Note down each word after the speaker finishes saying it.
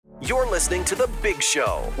You're listening to The Big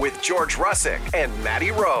Show with George Russick and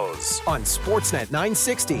Matty Rose on Sportsnet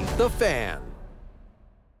 960, The Fan.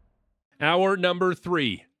 Hour number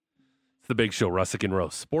 3. It's The Big Show, Russick and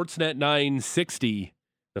Rose. Sportsnet 960,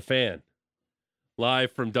 The Fan.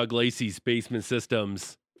 Live from Doug Lacey's Basement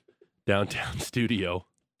Systems downtown studio.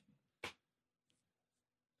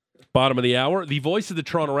 Bottom of the hour, the voice of the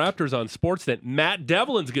Toronto Raptors on Sportsnet, Matt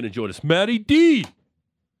Devlin's going to join us. Matty D!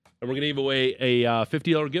 And we're going to give away a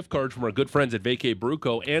 $50 gift card from our good friends at Vacay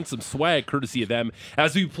Bruco and some swag courtesy of them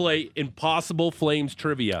as we play Impossible Flames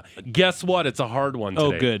Trivia. Guess what? It's a hard one today.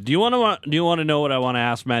 Oh, good. Do you want to know what I want to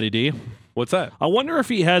ask Matty D? What's that? I wonder if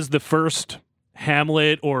he has the first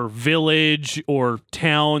hamlet or village or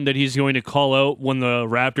town that he's going to call out when the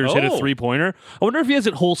Raptors hit a three-pointer. I wonder if he has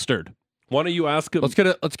it holstered. Why don't you ask him? Let's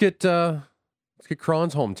get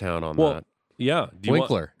Krahn's hometown on that. Yeah.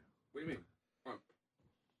 Winkler.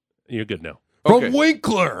 You're good now. Okay. From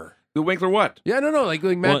Winkler. The Winkler what? Yeah, no. Like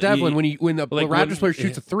Matt Devlin, when the Raptors player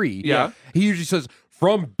shoots a three, he usually says,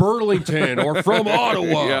 from Burlington or from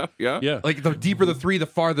Ottawa. Yeah. Like the deeper the three, the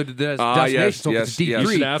farther the destination. So it's a deep You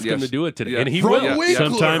three. should ask him to do it today. Yeah. And he From will. Winkler.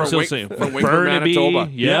 Sometimes he'll say Burnaby. Manitoba.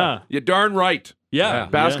 Yeah. You're darn right. Yeah.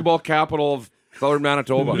 Basketball capital of Southern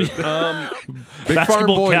Manitoba. Big Basketball farm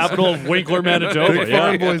boys. capital of Winkler, Manitoba. Big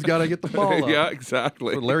farm boys got to get the ball up. Yeah,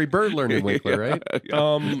 exactly. Larry Bird learned in Winkler, right?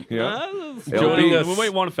 Joining us, We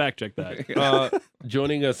might want to fact check that.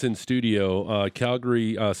 joining us in studio,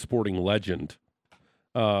 Calgary sporting legend,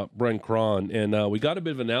 Brent Krahn. And we got a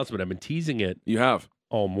bit of an announcement. I've been teasing it You have.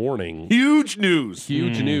 all morning. Huge news.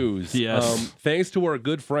 Huge news. Yes. Thanks to our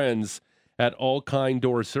good friends at All Kind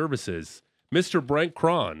Door Services, Mr. Brent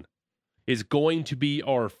Krahn is going to be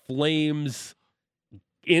our Flames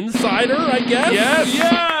insider, I guess? Yes.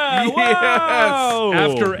 Yeah. Wow.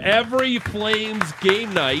 After every Flames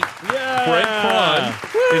game night, Brent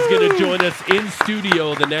Krahn is going to join us in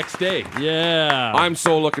studio the next day. Yeah. I'm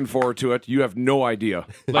so looking forward to it. You have no idea.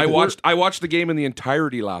 I watched the game in the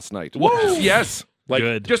entirety last night. Whoa. Yes.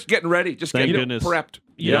 Good. Just getting ready. Just Thank getting goodness. prepped.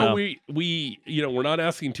 You know, we're not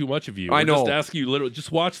asking too much of you. I We're know. just asking you literally,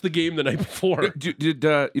 just watch the game the night before.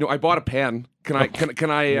 I bought a pen. Can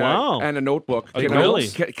I Wow. and a notebook? Can really?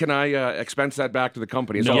 Can I expense that back to the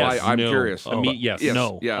company? No. So Yes. I'm No. curious. Oh. Yes.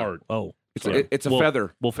 No. Yeah. Art. Oh. It's a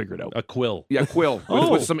feather. We'll figure it out. A quill. Yeah, quill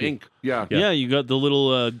with some ink. Yeah. Yeah, you got the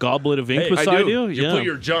little goblet of ink Hey, beside I do. you. Did you put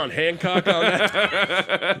your John Hancock on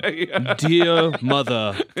that? Dear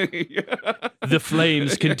mother, the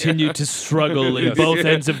Flames continue to struggle in both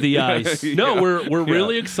ends of the ice. No, we're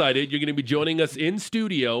really excited. You're going to be joining us in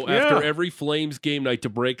studio after every Flames game night to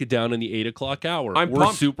break it down in the 8 o'clock hour. I'm we're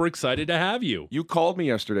pumped. super excited to have you. You called me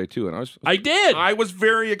yesterday too, and I did. I was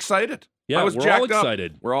very excited. Yeah, I was we're jacked all up.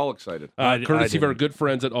 excited. We're all excited. Courtesy of our good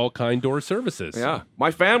friends at All Kind Door Services. Yeah, my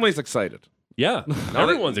family's excited. Yeah.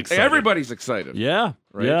 Everyone's excited. Everybody's excited. Yeah.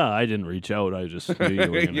 Right? Yeah, I didn't reach out. I just knew you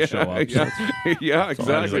were going to show up. Yeah,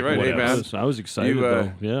 exactly right. Hey, man. I was excited,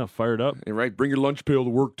 though. Yeah, fired up. You're right. Bring your lunch pail to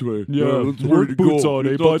work today. Yeah, it's work ready to boots go. on,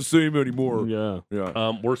 It's eh, not bud? the same anymore.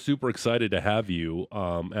 Yeah. We're super excited to have you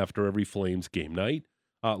after every Flames game night.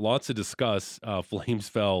 Lots to discuss. Flames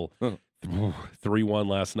fell 3-1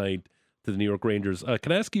 last night to the New York Rangers.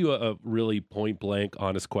 Can I ask you a really point-blank,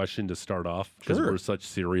 honest question to start off? Because Sure. we're such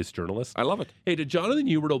serious journalists. I love it. Hey, did Jonathan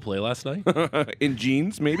Huberdeau play last night? In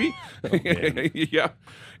jeans, maybe. man. Yeah,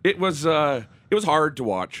 it was hard to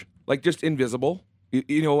watch. Like just invisible, And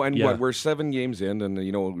Yeah. what we're 7 games in, and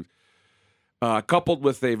coupled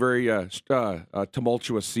with a very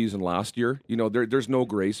tumultuous season last year, there's no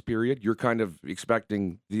grace period. You're kind of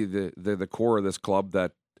expecting the core of this club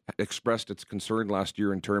that expressed its concern last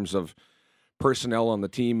year in terms of personnel on the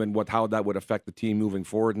team and how that would affect the team moving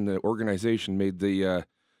forward. And the organization made the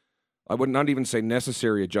I would not even say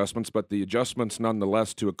necessary adjustments, but the adjustments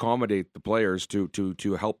nonetheless to accommodate the players to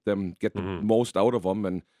help them get the most out of them.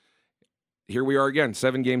 And here we are again,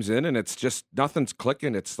 7 games in, and it's just nothing's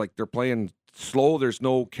clicking. It's like they're playing slow. There's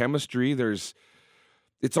no chemistry.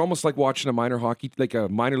 It's almost like watching a minor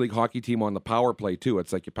league hockey team on the power play too.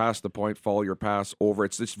 It's like you pass the point, follow your pass over.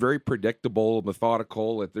 It's very predictable,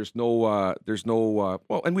 methodical. There's no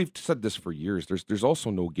well, and we've said this for years. There's also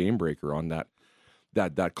no game breaker on that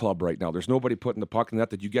club right now. There's nobody putting the puck in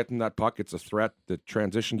that you get in that puck. It's a threat. The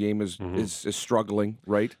transition game is struggling,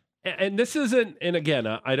 right? And this isn't, and again,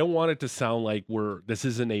 I don't want it to sound like this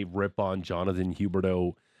isn't a rip on Jonathan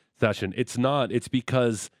Huberdeau session. It's not. It's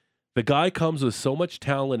because the guy comes with so much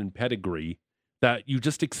talent and pedigree that you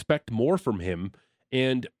just expect more from him.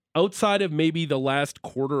 And outside of maybe the last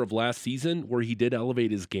quarter of last season where he did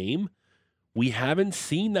elevate his game, we haven't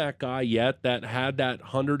seen that guy yet that had that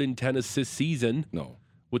 110 assist season. No.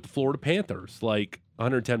 with the Florida Panthers, like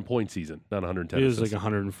 110-point season, not 110. It was like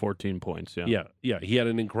 114 points. Yeah. Yeah. He had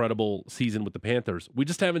an incredible season with the Panthers. We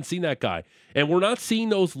just haven't seen that guy, and we're not seeing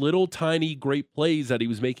those little tiny great plays that he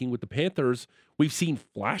was making with the Panthers. We've seen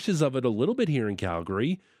flashes of it a little bit here in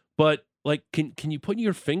Calgary, but like, can you put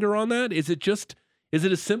your finger on that? Is it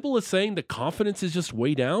as simple as saying the confidence is just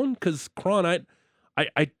way down? Because Krahn,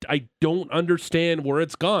 I don't understand where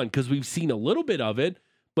it's gone, because we've seen a little bit of it,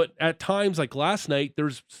 but at times, like last night,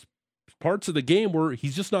 there's parts of the game where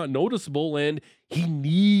he's just not noticeable, and he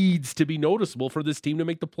needs to be noticeable for this team to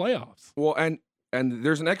make the playoffs. Well, and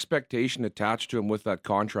there's an expectation attached to him with that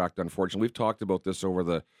contract, unfortunately. We've talked about this over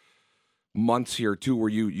the months here too, where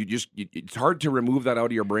it's hard to remove that out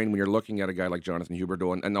of your brain when you're looking at a guy like Jonathan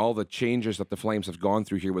Huberdeau and all the changes that the Flames have gone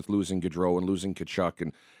through here with losing Gaudreau and losing Tkachuk,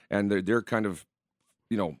 and they're kind of,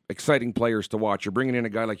 exciting players to watch. You're bringing in a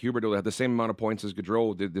guy like Huberdeau that had the same amount of points as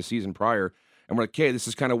Gaudreau did the season prior, and we're like, okay, this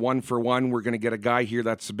is kind of 1-for-1. We're going to get a guy here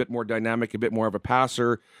that's a bit more dynamic, a bit more of a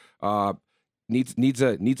passer, needs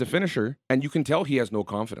a finisher, and you can tell he has no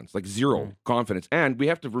confidence, like zero confidence. And we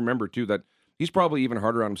have to remember too that he's probably even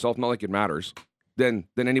harder on himself, not like it matters, than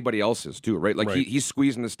anybody else is too, right? Like right. He's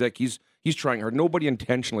squeezing the stick, he's trying hard. Nobody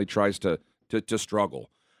intentionally tries to struggle,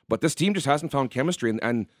 but this team just hasn't found chemistry,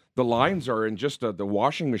 and the lines are in just the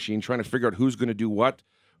washing machine trying to figure out who's going to do what,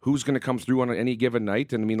 who's going to come through on any given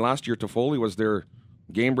night. And I mean, last year Toffoli was their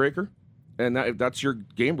game breaker, and that's your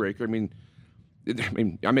game breaker. I mean,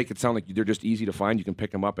 I make it sound like they're just easy to find. You can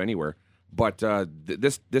pick them up anywhere. But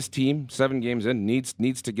this team, 7 games in,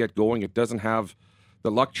 needs to get going. It doesn't have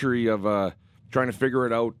the luxury of trying to figure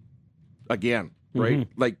it out again, right?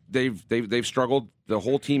 Mm-hmm. Like they've struggled. The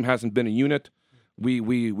whole team hasn't been a unit. We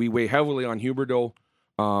weigh heavily on Huberdeau,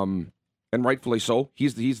 and rightfully so.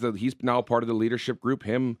 He's now part of the leadership group.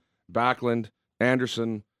 Him, Backlund,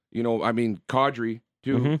 Anderson. Kadri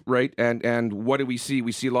too, right? And what do we see?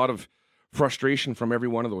 We see a lot of frustration from every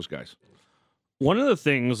one of those guys. One of the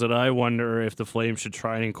things that I wonder if the Flames should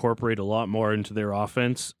try and incorporate a lot more into their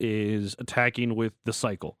offense is attacking with the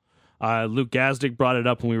cycle. Luke Gazdic brought it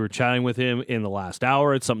up when we were chatting with him in the last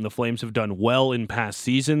hour. It's something the Flames have done well in past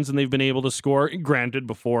seasons, and they've been able to score, granted,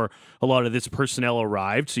 before a lot of this personnel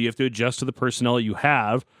arrived, so you have to adjust to the personnel you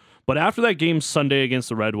have. But after that game Sunday against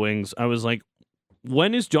the Red Wings, I was like,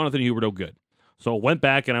 when is Jonathan Huberdeau good? So I went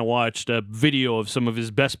back and I watched a video of some of his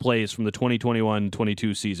best plays from the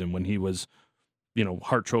 2021-22 season when he was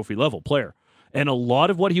Hart Trophy level player. And a lot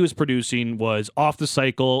of what he was producing was off the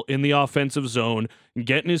cycle, in the offensive zone,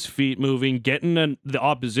 getting his feet moving, getting the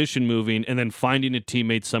opposition moving, and then finding a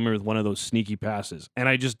teammate somewhere with one of those sneaky passes. And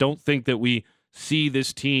I just don't think that we see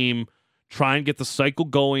this team try and get the cycle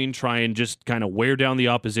going, try and just kind of wear down the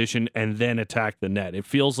opposition and then attack the net. It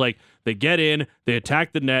feels like they get in, they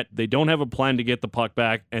attack the net, they don't have a plan to get the puck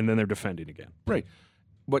back, and then they're defending again. Right.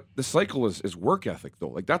 But the cycle is work ethic, though.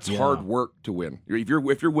 Like, that's hard work to win. If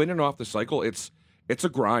you're winning off the cycle, it's a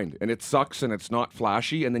grind, and it sucks, and it's not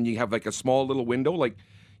flashy, and then you have like a small little window. Like,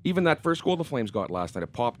 even that first goal the Flames got last night,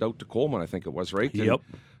 it popped out to Coleman, I think it was, right? Yep.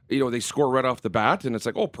 And, they score right off the bat, and it's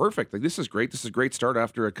like, oh, perfect. Like, this is great. This is a great start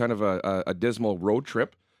after a kind of a dismal road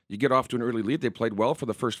trip. You get off to an early lead. They played well for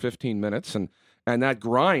the first 15 minutes, and that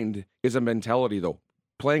grind is a mentality, though.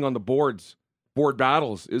 Playing on the board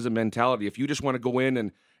battles is a mentality. If you just want to go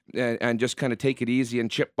in and just kind of take it easy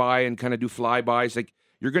and chip by and kind of do flybys, like,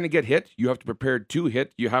 you're going to get hit. You have to prepare to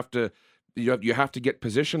hit. You have to get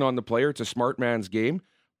position on the player. It's a smart man's game,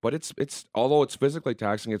 but it's although it's physically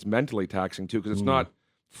taxing, it's mentally taxing too, because it's not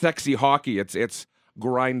sexy hockey. It's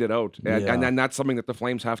grinded out, and then that's something that the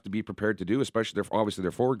Flames have to be prepared to do, especially obviously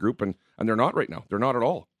their forward group, and they're not right now. They're not at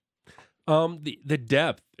all. The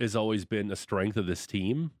depth has always been a strength of this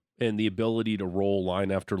team, and the ability to roll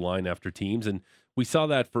line after line after teams, and we saw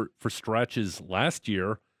that for stretches last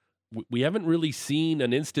year. We haven't really seen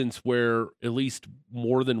an instance where at least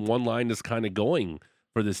more than one line is kind of going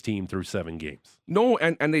for this team through 7 games. No,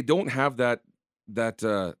 and they don't have that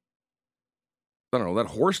I don't know,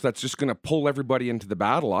 that horse that's just going to pull everybody into the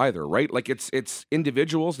battle either, right? Like, it's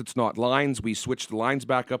individuals, it's not lines. We switch the lines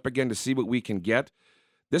back up again to see what we can get.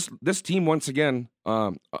 This team, once again,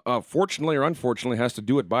 fortunately or unfortunately, has to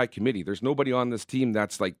do it by committee. There's nobody on this team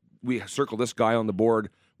that's like, we circle this guy on the board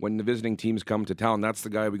when the visiting teams come to town. That's the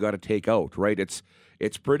guy we got to take out, right?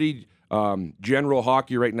 It's pretty general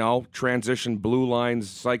hockey right now, transition, blue lines,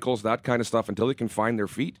 cycles, that kind of stuff, until they can find their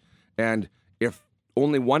feet. And if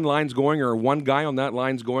only one line's going or one guy on that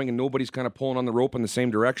line's going and nobody's kind of pulling on the rope in the same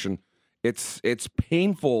direction, it's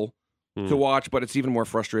painful to watch, but it's even more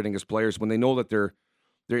frustrating as players when they know that they're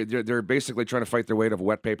they're basically trying to fight their way out of a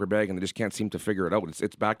wet paper bag, and they just can't seem to figure it out.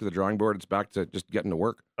 It's back to the drawing board. It's back to just getting to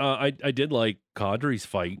work. I did like Kadri's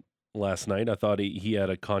fight last night. I thought he had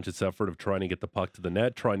a conscious effort of trying to get the puck to the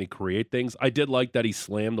net, trying to create things. I did like that he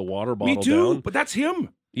slammed the water bottle Me too, down. but that's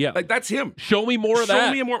him. Yeah. Like, that's him. Show me more of that.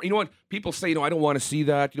 Show me more. You know what? People say, I don't want to see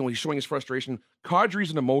that. He's showing his frustration. Kadri's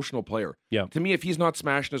an emotional player. Yeah. To me, if he's not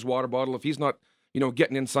smashing his water bottle, if he's not,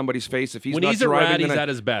 getting in somebody's face, if he's when not he's a driving, rat, he's at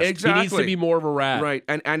his best. Exactly. He needs to be more of a rat. Right.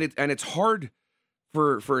 And it's hard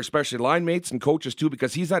for especially line mates and coaches too,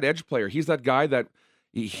 because he's that edge player. He's that guy that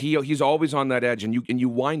he's always on that edge, and you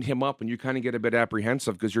wind him up, and you kind of get a bit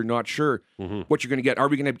apprehensive because you're not sure what you're going to get. Are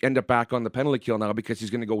we going to end up back on the penalty kill now because he's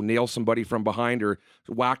going to go nail somebody from behind or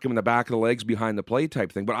whack him in the back of the legs behind the play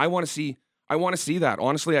type thing? But I want to see that.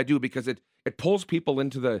 Honestly, I do, because it pulls people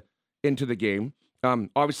into the game.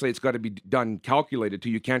 Obviously, it's got to be done calculated too.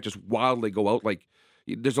 You can't just wildly go out. Like,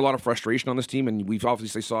 there's a lot of frustration on this team, and we've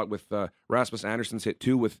obviously saw it with Rasmus Anderson's hit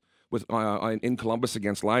too with in Columbus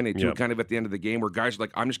against Line A too, kind of at the end of the game, where guys are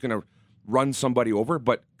like, I'm just going to run somebody over.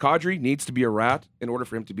 But Kadri needs to be a rat in order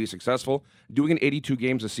for him to be successful. Doing 82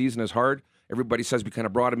 games a season is hard. Everybody says we kind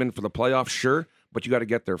of brought him in for the playoffs, sure, but you got to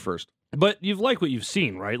get there first. But you've liked what you've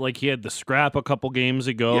seen, right? Like, he had the scrap a couple games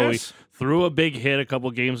ago. Yes. He threw a big hit a couple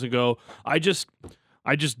games ago.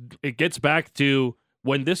 It gets back to,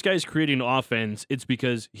 when this guy's creating offense, it's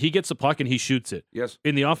because he gets the puck and he shoots it. Yes.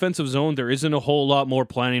 In the offensive zone, there isn't a whole lot more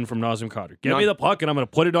planning from Nazem Kadri. Give me the puck and I'm going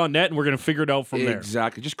to put it on net, and we're going to figure it out from there.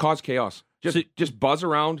 Exactly. Just cause chaos. Just buzz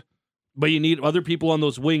around. But you need other people on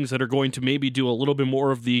those wings that are going to maybe do a little bit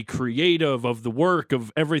more of the creative, of the work,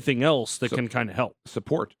 of everything else that can kind of help.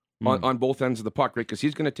 Support on both ends of the puck, right? Because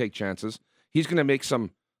he's going to take chances. He's going to make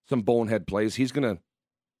some bonehead plays. He's going to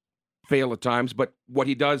fail at times. But what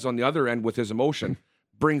he does on the other end with his emotion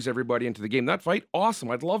brings everybody into the game. That fight,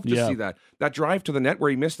 awesome. I'd love to see that. That drive to the net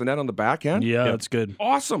where he missed the net on the backhand. Yeah, that's good.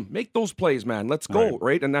 Awesome. Make those plays, man. Let's go,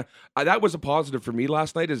 right? And that was a positive for me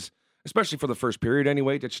last night, is especially for the first period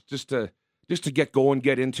anyway, just to get going,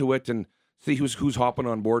 get into it, and see who's hopping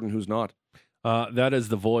on board and who's not. That is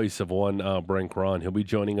the voice of one Brent Krahn. He'll be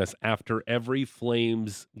joining us after every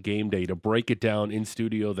Flames game day to break it down in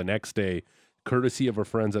studio the next day, courtesy of our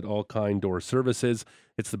friends at All Kind Door Services.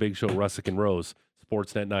 It's the Big Show, Russick and Rose,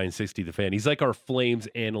 Sportsnet 960 The Fan. He's like our Flames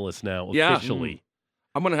analyst now, officially.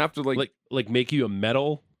 I'm gonna have to like make you a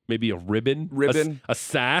medal, maybe a ribbon, a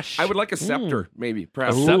sash. I would like a scepter, maybe,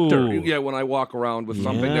 perhaps. A scepter. Yeah, when I walk around with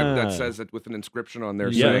something that says it with an inscription on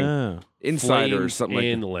there saying insider Flames or something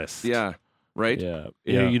analyst. like that. Yeah. Right? Yeah.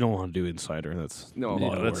 You don't want to do insider. That's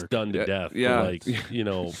that's done to death. Yeah. Like,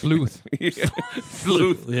 Sleuth.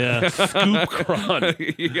 Sleuth. Yeah. Scoop Krahn.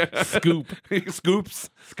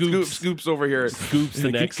 Scoops over here. Scoops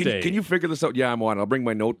the next day. Can you figure this out? Yeah, I'm on. I'll bring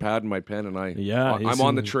my notepad and my pen, and I'm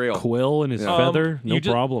on the trail. Quill and his feather, no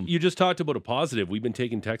problem. You just talked about a positive. We've been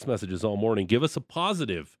taking text messages all morning. Give us a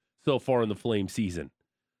positive so far in the Flame season.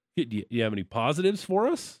 Do you have any positives for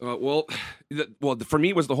us? Well, for me,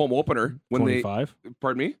 it was the home opener when 25.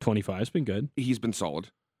 Pardon me. 25's been good. He's been solid,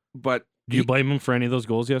 but do you blame him for any of those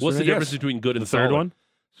goals yesterday? What's the difference between good and the third solid? one?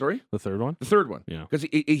 Sorry, the third one. The third one. Yeah, because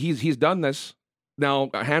he's done this now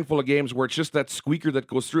a handful of games where it's just that squeaker that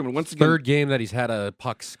goes through him. And once again, third game that he's had a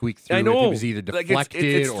puck squeak through. I know it was either deflected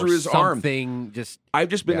it's or through his something. Arm. I've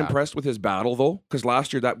just been impressed with his battle though, because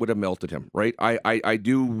last year that would have melted him. Right? I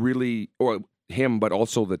do really, or him, but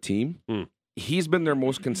also the team. He's been their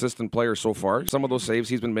most consistent player so far. Some of those saves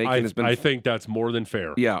he's been making has been. I think that's more than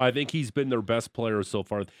fair. Yeah, I think he's been their best player so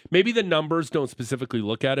far. Maybe the numbers don't specifically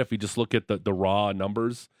look at it if you just look at the raw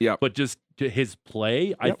numbers. Yeah, but just to his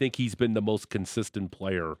play, I think he's been the most consistent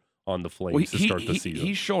player on the Flames to start the season.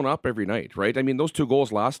 He's shown up every night, right? I mean, those 2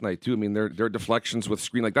 goals last night too. I mean, they're deflections with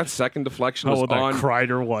screen. Like that second deflection was that on.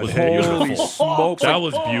 Kreider one. Holy smokes! That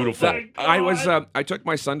was beautiful. I took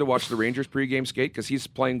my son to watch the Rangers pregame skate because he's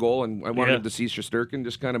playing goal, and I wanted him to see Shesterkin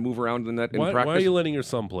just kind of move around in that in practice. Why are you letting your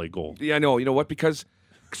son play goal? Yeah, I know. You know what? Because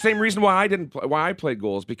same reason why I played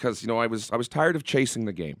goals, because I was tired of chasing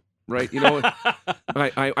the game. Right,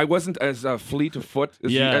 I wasn't as fleet of foot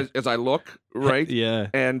as I look, right? Yeah,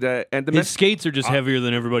 and his skates are just heavier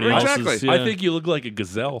than everybody else's. Exactly. Yeah. I think you look like a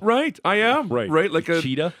gazelle. Right, I am. Right, like a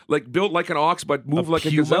cheetah, like built like an ox, but move like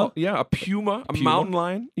a gazelle. Yeah, a puma, a mountain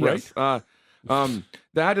lion. Right. Yes.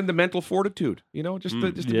 That and the mental fortitude. Just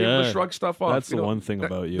to be able to shrug stuff off. That's the one thing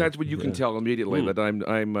about you. That's what you can tell immediately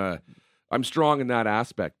that I'm strong in that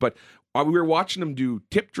aspect. But we were watching him do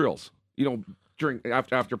tip drills.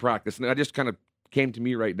 After practice, and that just kind of came to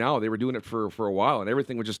me right now. They were doing it for a while, and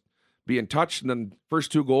everything would just be in touch. And then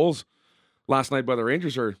first 2 goals last night by the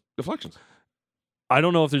Rangers are deflections. I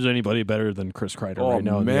don't know if there's anybody better than Chris Kreider right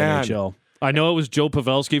now in the NHL. I know it was Joe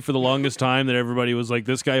Pavelski for the longest time that everybody was like,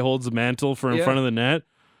 this guy holds the mantle for in front of the net.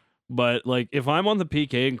 But like, if I'm on the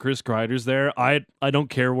PK and Chris Kreider's there, I don't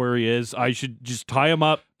care where he is. I should just tie him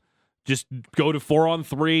up, just go to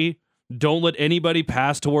 4-on-3. Don't let anybody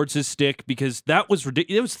pass towards his stick because that was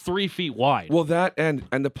ridiculous. It was 3 feet wide. Well, that and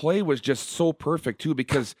the play was just so perfect too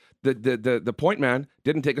because the point man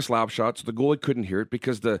didn't take a slap shot, so the goalie couldn't hear it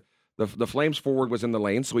because the Flames forward was in the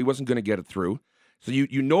lane, so he wasn't going to get it through. So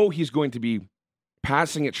you know he's going to be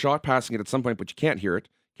passing it at some point, but you can't hear it,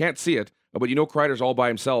 can't see it. But you know Kreider's all by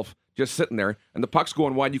himself, just sitting there, and the puck's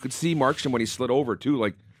going wide. You could see Markstrom when he slid over too,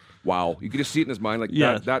 like wow. You could just see it in his mind, like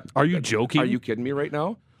that. Are you joking? Are you kidding me right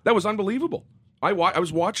now? That was unbelievable. I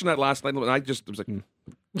was watching that last night, and I was like,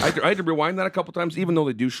 I had to rewind that a couple times, even though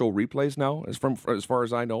they do show replays now, as far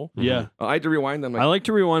as I know. Yeah. I had to rewind them. I like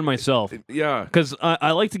to rewind myself. Yeah. Because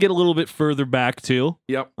I like to get a little bit further back, too.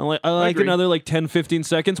 Yep. I like another 10, 15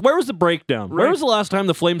 seconds. Where was the breakdown? Right. Where was the last time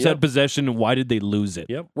the Flames had possession, and why did they lose it?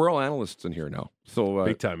 Yep. We're all analysts in here now. So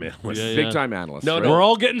big-time analysts. Big-time analysts. No, right? We're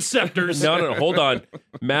all getting scepters. No, hold on.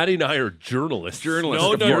 Maddie and I are journalists.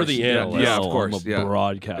 No, you're the analyst. Yeah, of course. I'm a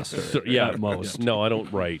broadcaster. So, at most. No, I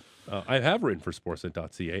don't write. I have written for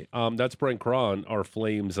Sportsnet.ca. That's Brent Krahn, our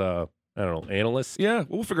Flames, analyst. Yeah,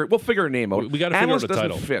 we'll figure a name out. We got to figure out a title.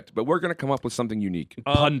 Doesn't fit, but we're going to come up with something unique.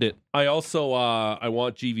 Pundit. I also I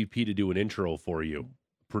want GVP to do an intro for you.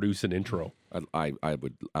 Produce an intro. I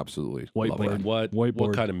would absolutely love that.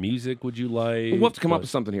 What kind of music would you like? We'll have to come up with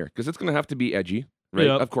something here because it's going to have to be edgy. Right,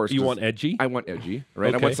 yep. Of course. You want edgy? I want edgy,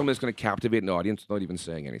 right? Okay. I want something that's going to captivate an audience without even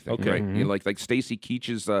saying anything. Okay. Right? Mm-hmm. You know, like Stacy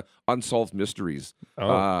Keach's Unsolved Mysteries.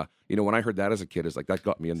 Oh. When I heard that as a kid, it's like that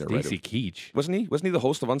got me in there. Stacy Keach. Wasn't he the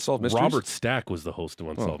host of Unsolved Mysteries? Robert Stack was the host of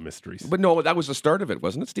Unsolved Mysteries. But no, that was the start of it,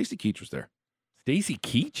 wasn't it? Stacy Keach was there. Stacy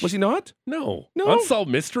Keach? Was he not? No. No. Unsolved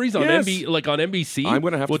Mysteries on Yes. on NBC. I'm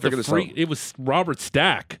going to have to figure this out. It was Robert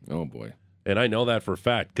Stack. Oh boy. And I know that for a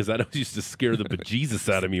fact because that used to scare the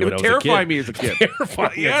bejesus out of me It when I would was a kid. terrify me as a kid.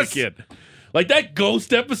 Terrify me as a kid. Like that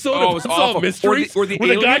ghost episode Oh, it of was Unsolved awful. Mysteries Or the where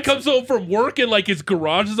the guy aliens? comes home from work and his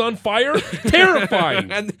garage is on fire.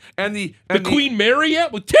 Terrifying. and the Queen Mary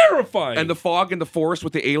was terrifying. and the fog in the forest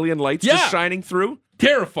with the alien lights Yeah. just shining through.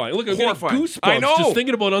 Terrifying. Look, I'm getting Horrifying. goosebumps I know. just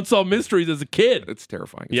thinking about Unsolved Mysteries as a kid. It's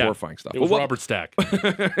terrifying. It's horrifying stuff. It was Well, Robert Stack.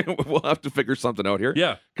 we'll have to figure something out here.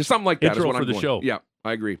 Yeah. Because something like that is Intro what for I'm the going. show. Yeah,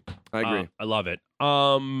 I agree. I love it.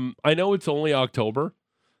 I know it's only October,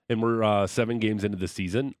 and we're 7 games into the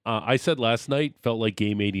season. I said last night felt like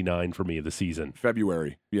game 89 for me of the season.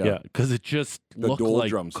 February. Yeah, because it just The looked like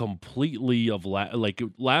doldrums. completely of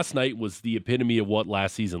last night was the epitome of what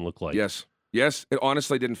last season looked like. Yes. It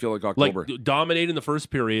honestly didn't feel like October. Dominated in the first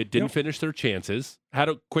period, didn't finish their chances, had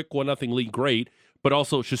a quick 1-0 lead, great. But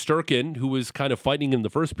also Shesterkin, who was kind of fighting in the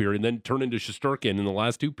first period, and then turned into Shesterkin in the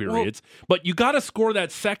last 2 periods. But you got to score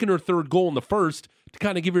that second or third goal in the first to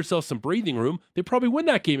kind of give yourself some breathing room. They probably win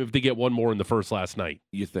that game if they get one more in the first last night.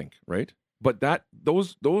 You think, right? But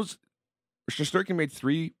those Shesterkin made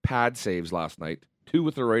 3 pad saves last night. 2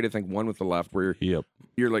 with the right, I think 1 with the left, where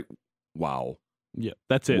you're like, wow. Yeah,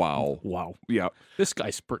 that's it. Wow. Yeah. This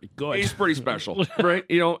guy's pretty good. He's pretty special, right?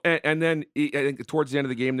 And then I think towards the end of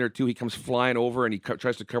the game there too, he comes flying over and he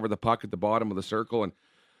tries to cover the puck at the bottom of the circle, and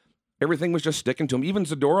everything was just sticking to him. Even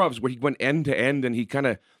Zadorov's, where he went end to end, and he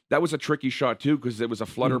that was a tricky shot too because it was a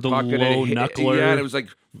flutter puck and low knuckler. Yeah, and it was like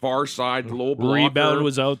far side low blocker. Rebound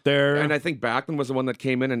was out there, and I think Backlund was the one that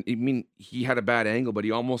came in, and he had a bad angle, but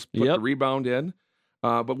he almost put the rebound in.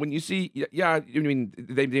 But when you see,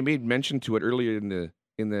 they made mention to it earlier in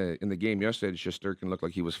the game yesterday. Shesterkin looked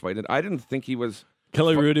like he was fighting. I didn't think he was.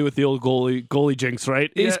 Kelly Rudy with the old goalie jinx,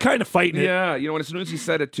 right? Yeah. He's kind of fighting it. Yeah, and as soon as he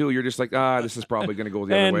said it too, you're just like, this is probably going to go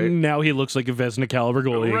the other way. And now he looks like a Vezina caliber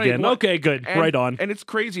goalie Right, again. well, Okay, good. Right on. And it's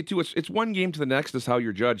crazy too. It's one game to the next is how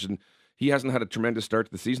you're judged, and he hasn't had a tremendous start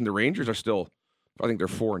to the season. The Rangers are still, I think they're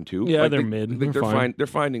 4-2. Yeah, they're mid. They're fine. They're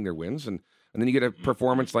finding their wins, and then you get a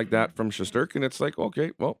performance like that from Shesterkin. It's like,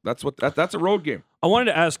 okay, well, that's a road game. I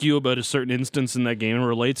wanted to ask you about a certain instance in that game. It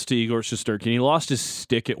relates to Igor Shesterkin. He lost his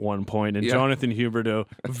stick at one point, and Jonathan Huberdeau,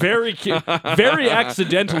 very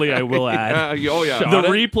accidentally, I will add. The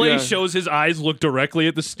replay shows his eyes look directly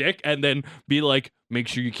at the stick and then be like, make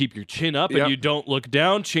sure you keep your chin up and you don't look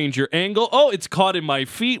down, change your angle. Oh, it's caught in my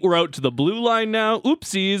feet. We're out to the blue line now.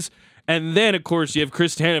 Oopsies. And then, of course, you have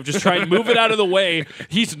Chris Tanev just trying to move it out of the way.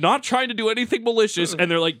 He's not trying to do anything malicious,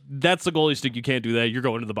 and they're like, that's the goalie stick. You can't do that. You're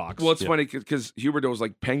going to the box. Well, it's funny because Huberdeau's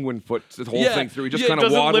like penguin foot the whole thing through. He just kind of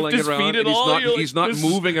doesn't waddling lift his around. feet at And all. he's not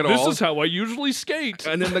moving at all. This is how I usually skate.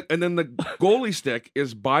 And then the goalie stick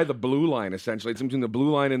is by the blue line, essentially. It's between the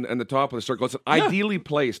blue line and the top of the circle. It's ideally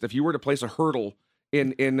placed. If you were to place a hurdle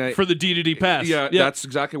in for the D-to-D pass. Yeah, that's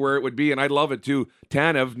exactly where it would be, and I love it too.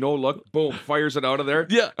 Tanev, no look, boom, fires it out of there.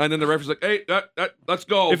 Yeah, and then the referee's like, "Hey, let's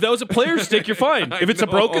go." If that was a player's stick, you're fine. If it's a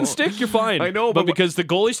broken stick, you're fine. I know, but because the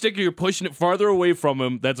goalie stick, you're pushing it farther away from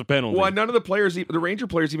him. That's a penalty. Well, none of the players, the Ranger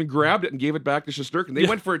players, even grabbed it and gave it back to Shesterkin. They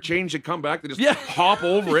went for a change and come back. They just hop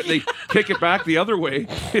over it. They kick it back the other way.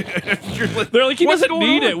 They're like, he doesn't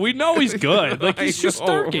need it. We know he's good. Like he's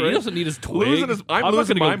Shesterkin. Right? He doesn't need his twig. I'm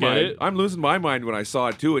losing my mind. I'm losing my mind when I saw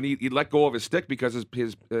it too, and he let go of his stick because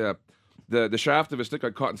the shaft of his stick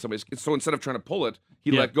got caught in somebody's. So instead of trying to pull it,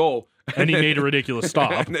 he let go, and he made a ridiculous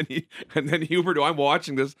stop. and then Huberdeau, I'm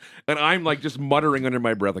watching this, and I'm like just muttering under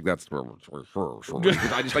my breath, like that's.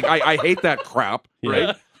 I just I hate that crap,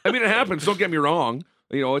 right? I mean, it happens. Don't get me wrong.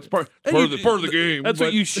 You know, it's part of the game. That's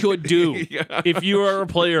what you should do. If you are a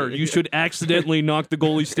player, you should accidentally knock the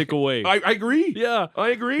goalie stick away. I agree. Yeah, I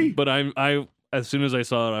agree. But I as soon as I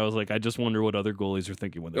saw it, I was like, I just wonder what other goalies are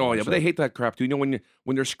thinking when they're. Oh yeah, but they hate that crap too. You know, when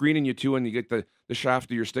they're screening you too, and you get the shaft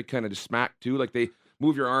of your stick kind of just smacked too, like they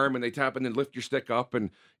move your arm and they tap and then lift your stick up, and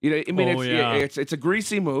you know, I mean, it's a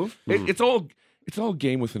greasy move. It's all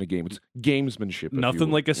game within a game. It's gamesmanship.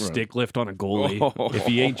 Nothing like a stick lift on a goalie. If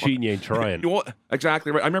he ain't cheating, you ain't trying.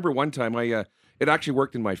 Exactly right. I remember one time it actually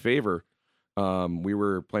worked in my favor. We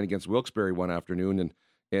were playing against Wilkes-Barre one afternoon,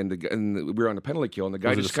 and we were on a penalty kill, and the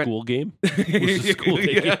guy was just it a school game. Was it a school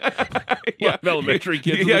game? Elementary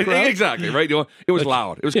kids. Yeah, exactly. Right. You know, it was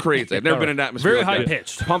loud. It was crazy. I've never been in that atmosphere. Very like high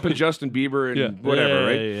pitched, pumping Justin Bieber and whatever.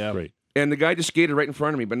 Right. Yeah. Right. And the guy just skated right in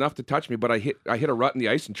front of me, but enough to touch me. But I hit a rut in the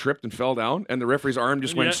ice and tripped and fell down. And the referee's arm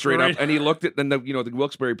just went straight up. And he looked at, then the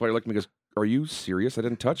Wilkes-Barre player looked at me and goes, "Are you serious? I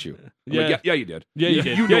didn't touch you." I'm like, yeah, you did. Yeah, you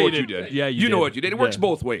did. You know what you did. Yeah, you know what you did. It works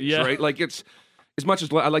both ways, right? Like it's as much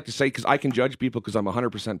as I like to say, because I can judge people because I'm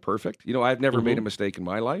 100% perfect. You know, I've never made a mistake in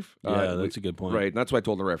my life. Yeah, that's a good point. Right, and that's why I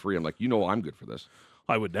told the referee, I'm like, I'm good for this.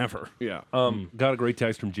 I would never. Yeah. Got a great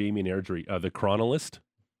text from Jamie and Airdrie. The Chronolist.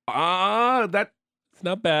 That. It's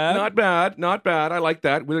not bad. Not bad. I like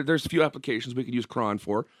that. There's a few applications we could use Krahn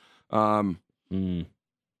for. Chronolist.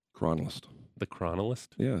 The Chronolist?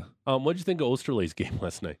 Yeah. What did you think of Osterley's game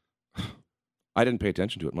last night? I didn't pay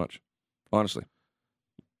attention to it much, honestly.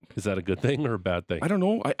 Is that a good thing or a bad thing? I don't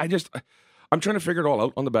know. I'm trying to figure it all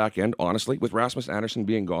out on the back end, honestly. With Rasmus Andersson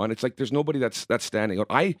being gone, it's like there's nobody that's standing out.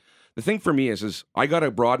 The thing for me is I got to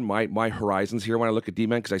broaden my horizons here when I look at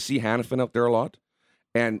D-man, because I see Hannafin out there a lot,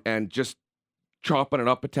 and just chopping it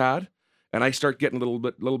up a tad, and I start getting a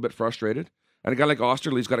little bit frustrated. And a guy like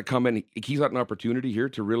Osterley's got to come in. He's got an opportunity here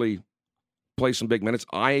to really play some big minutes.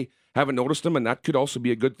 I haven't noticed him, and that could also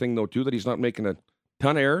be a good thing though too, that he's not making a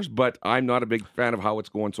ton of errors. But I'm not a big fan of how it's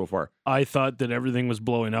going so far. I thought that everything was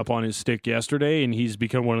blowing up on his stick yesterday, and he's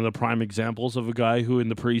become one of the prime examples of a guy who in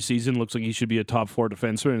the preseason looks like he should be a top 4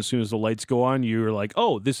 defenseman. And as soon as the lights go on, you're like,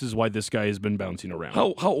 oh, this is why this guy has been bouncing around.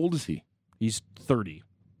 How old is he? He's 30.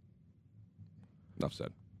 Enough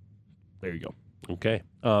said. There you go. Okay.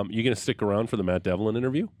 You going to stick around for the Matt Devlin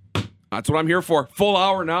interview? That's what I'm here for. Full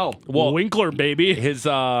hour now. Well, Winkler, baby. His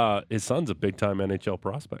son's a big-time NHL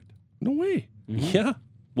prospect. No way. Yeah.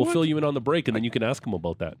 We'll fill you in on the break, and then you can ask him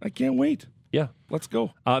about that. I can't wait. Yeah. Let's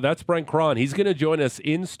go. That's Brent Krahn. He's going to join us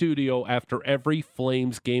in studio after every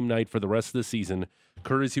Flames game night for the rest of the season,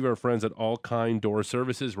 courtesy of our friends at All Kind Door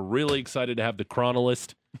Services. We're really excited to have the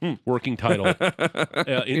Chronolist, working title,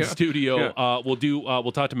 in studio. Yeah.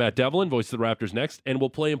 We'll talk to Matt Devlin, voice of the Raptors, next, and we'll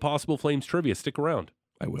play Impossible Flames trivia. Stick around.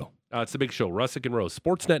 I will. It's the big show. Russick and Rose,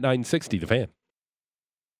 Sportsnet 960, The Fan.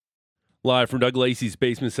 Live from Doug Lacey's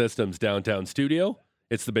Basement Systems downtown studio,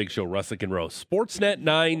 it's the big show. Russick and Rose, Sportsnet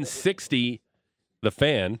 960, The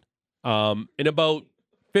Fan. In about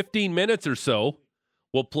 15 minutes or so,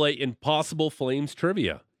 we'll play Impossible Flames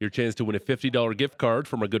trivia. Your chance to win a $50 gift card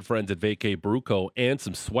from our good friends at Vacay Brew Co. and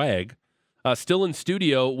some swag. Still in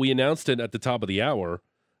studio, we announced it at the top of the hour.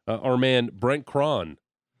 Our man Brent Krahn,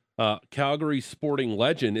 Calgary sporting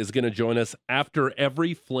legend, is going to join us after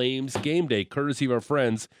every Flames game day, courtesy of our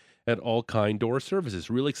friends at All Kind Door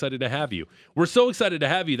Services. Really excited to have you. We're so excited to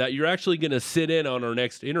have you that you're actually going to sit in on our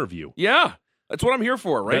next interview. Yeah. That's what I'm here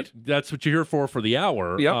for, right? That's what you're here for the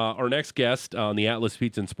hour. Yep. Our next guest on the Atlas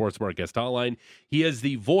Pizza and Sports Bar guest hotline, he is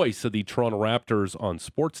the voice of the Toronto Raptors on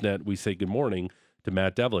Sportsnet. We say good morning to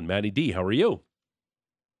Matt Devlin. Matty D, how are you?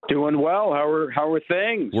 Doing well. How are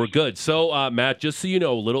things? We're good. So, Matt, just so you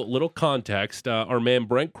know, little context. Our man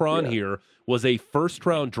Brent Krahn here was a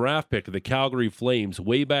first-round draft pick of the Calgary Flames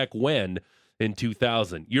way back when in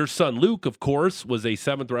 2000. Your son Luke, of course, was a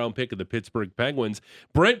seventh-round pick of the Pittsburgh Penguins.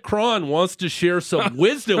 Brent Krahn wants to share some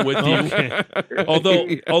wisdom with you.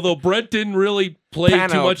 Although Brent didn't really play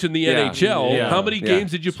too much in the NHL. Yeah. How many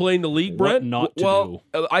games did you play in the league, Brent?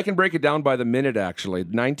 I can break it down by the minute, actually.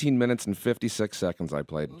 19 minutes and 56 seconds I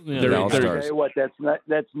played. There you I'll tell you what,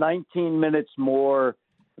 that's 19 minutes more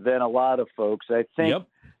than a lot of folks. I think,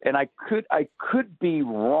 and I could be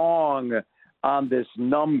wrong on this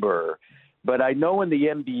number, but I know in the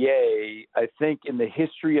NBA, I think in the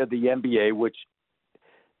history of the NBA, which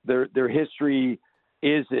their history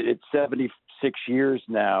is, it's 76 years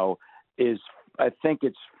now, is I think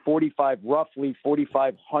it's roughly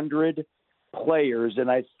 4,500 players, and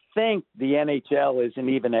I think the NHL isn't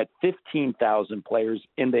even at 15,000 players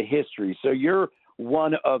in the history. So you're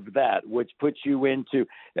one of that, which puts you into,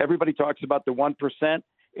 everybody talks about the 1%.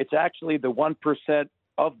 It's actually the 1%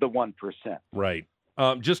 of the 1%. Right.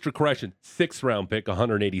 Just a correction, 6th-round pick,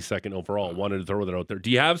 182nd overall. Wanted to throw that out there. Do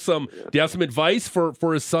you have some advice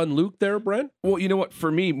for his son Luke there, Brent? Well, you know what?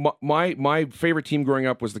 For me, my favorite team growing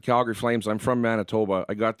up was the Calgary Flames. I'm from Manitoba.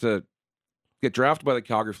 I got to get drafted by the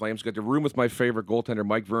Calgary Flames, got to room with my favorite goaltender,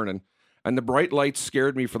 Mike Vernon. And the bright lights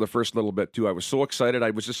scared me for the first little bit, too. I was so excited. I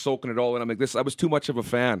was just soaking it all in. I'm like, I was too much of a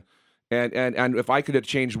fan. And if I could have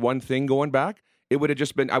changed one thing going back, it would have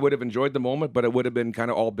just been, I would have enjoyed the moment, but it would have been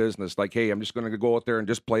kind of all business. Like, hey, I'm just going to go out there and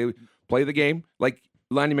just play the game. Like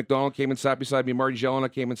Lanny McDonald came and sat beside me. Marty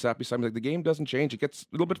Jelena came and sat beside me. Like, the game doesn't change. It gets a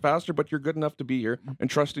little bit faster, but you're good enough to be here and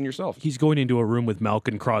trust in yourself. He's going into a room with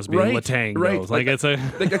Malkin, Crosby, and Letang. Right. Like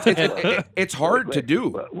it's hard to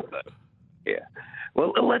do. Yeah.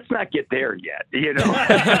 Well, let's not get there yet. You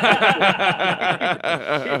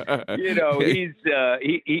know,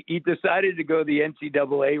 he decided to go the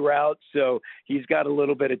NCAA route, so he's got a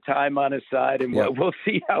little bit of time on his side, and we'll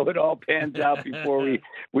see how it all pans out before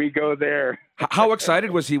we go there. How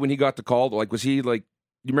excited was he when he got the call? Like, was he like?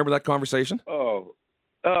 You remember that conversation? Oh,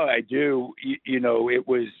 I do. It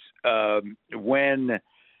was when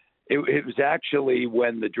it was actually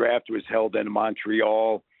when the draft was held in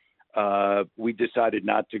Montreal. We decided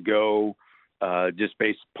not to go just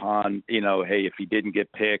based upon, hey, if he didn't get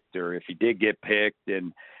picked or if he did get picked.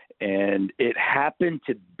 And it happened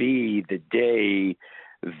to be the day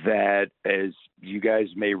that, as you guys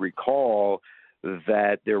may recall,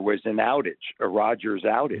 that there was an outage, a Rogers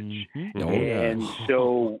outage. Mm-hmm. And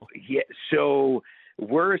so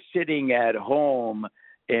we're sitting at home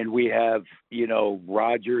and we have,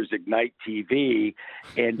 Rogers Ignite TV,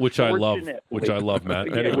 and which I love,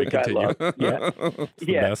 Matt. Anyway, continue.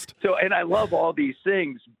 Best. So, and I love all these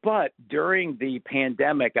things, but during the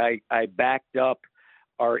pandemic, I backed up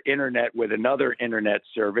our internet with another internet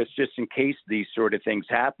service just in case these sort of things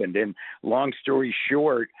happened. And long story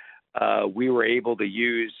short, we were able to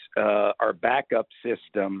use our backup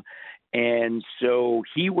system. And so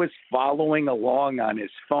he was following along on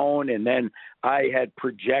his phone, and then I had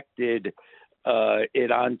projected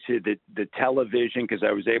it onto the television because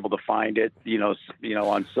I was able to find it,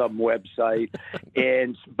 on some website,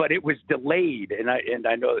 but it was delayed, and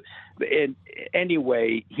I know. And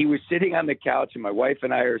anyway, he was sitting on the couch, and my wife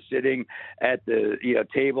and I are sitting at the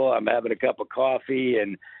table. I'm having a cup of coffee,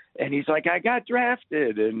 and he's like, "I got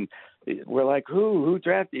drafted," and we're like, "Who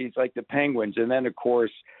drafted?" He's like, "The Penguins," and then of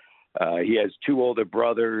course. He has two older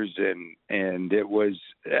brothers, and it was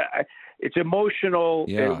it's emotional.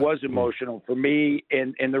 Yeah. It was emotional for me,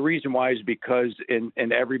 and the reason why is because and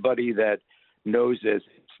everybody that knows this,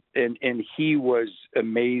 and he was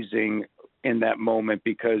amazing in that moment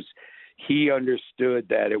because he understood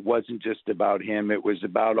that it wasn't just about him. It was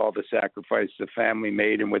about all the sacrifice the family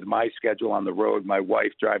made, and with my schedule on the road, my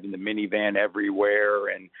wife driving the minivan everywhere,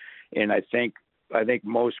 and I think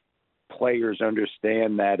most players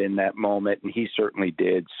understand that in that moment, and he certainly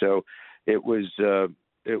did. So it was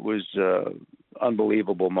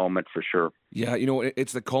unbelievable moment for sure. Yeah,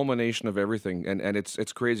 it's the culmination of everything, and it's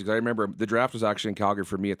crazy because I remember the draft was actually in Calgary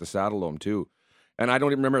for me at the Saddle Dome too. And I don't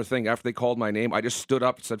even remember a thing. After they called my name, I just stood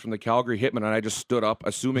up, said from the Calgary Hitman, and I just stood up,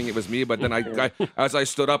 assuming it was me. But then as I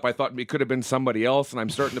stood up, I thought it could have been somebody else, and I'm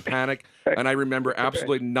starting to panic. And I remember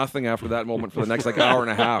absolutely nothing after that moment for the next hour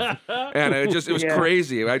and a half. And it was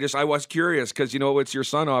crazy. I was curious because it's your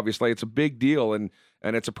son. Obviously, it's a big deal, and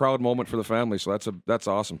it's a proud moment for the family. So that's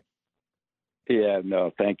awesome. Yeah,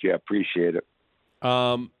 no, thank you. I appreciate it.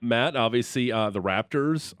 Matt, obviously the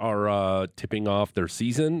Raptors are tipping off their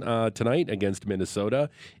season tonight against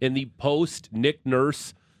Minnesota. In the post Nick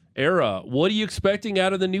Nurse era. What are you expecting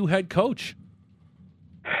out of the new head coach?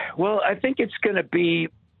 Well, I think it's going to be,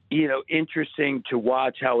 interesting to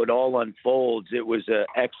watch how it all unfolds. It was an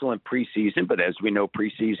excellent preseason, but as we know,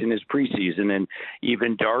 preseason is preseason, and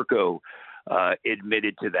even Darko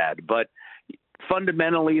admitted to that. But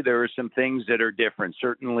fundamentally, there are some things that are different.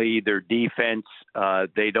 Certainly, their defense,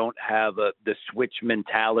 they don't have the switch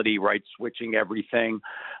mentality, right? Switching everything.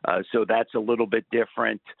 So that's a little bit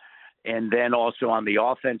different. And then also on the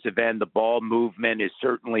offensive end, the ball movement has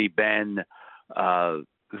certainly been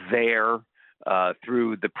there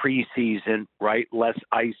through the preseason, right? Less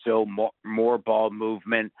ISO, more ball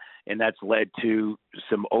movement, and that's led to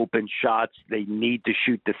some open shots. They need to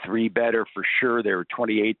shoot the three better for sure. They were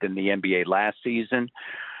 28th in the NBA last season.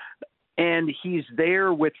 And he's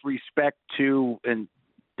there with respect to, and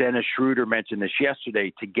Dennis Schroeder mentioned this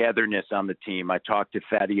yesterday, togetherness on the team. I talked to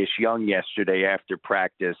Thaddeus Young yesterday after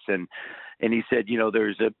practice, and he said,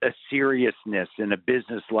 there's a seriousness and a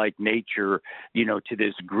business-like nature, to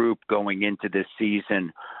this group going into this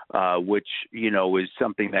season, which, is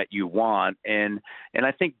something that you want. And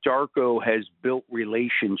I think Darko has built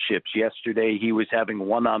relationships. Yesterday, he was having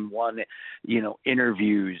one-on-one,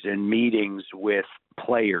 interviews and meetings with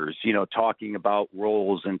players, talking about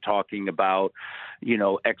roles and talking about,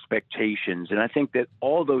 expectations. And I think that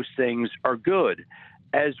all those things are good.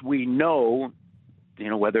 As we know,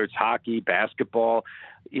 whether it's hockey, basketball,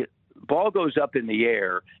 ball goes up in the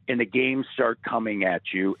air and the games start coming at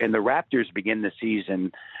you. And the Raptors begin the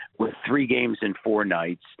season with 3 games in 4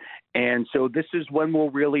 nights. And so this is when we'll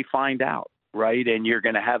really find out, right? And you're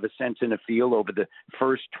going to have a sense and a feel over the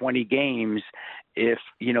first 20 games if,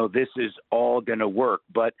 this is all going to work.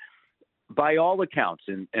 But by all accounts,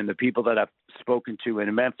 and the people that I've spoken to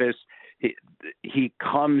in Memphis, he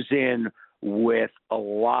comes in with a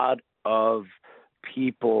lot of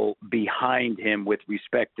people behind him with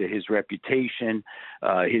respect to his reputation,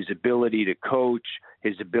 his ability to coach,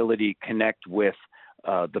 his ability to connect with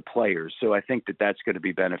the players. So I think that that's going to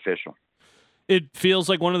be beneficial. It feels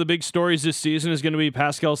like one of the big stories this season is going to be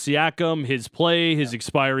Pascal Siakam, his play, his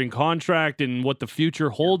expiring contract, and what the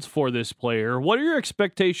future holds for this player. What are your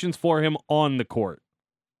expectations for him on the court?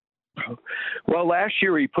 Well, last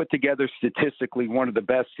year he put together statistically one of the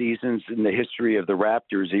best seasons in the history of the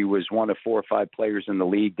Raptors. He was one of 4 or 5 players in the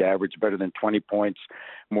league to average better than 20 points,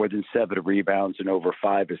 more than 7 rebounds, and over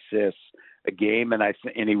 5 assists a game. And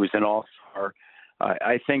he was an all-star.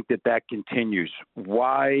 I think that continues.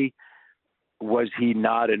 Why was he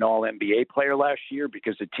not an all-NBA player last year?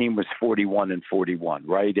 Because the team was 41-41,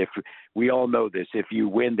 right? If we all know this, if you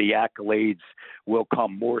win, the accolades will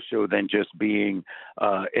come more so than just being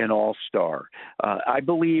an all-star. I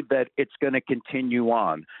believe that it's going to continue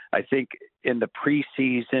on. I think in the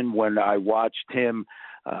preseason when I watched him,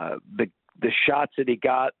 the shots that he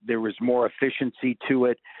got, there was more efficiency to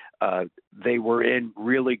it. They were in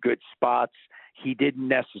really good spots. He didn't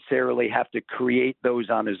necessarily have to create those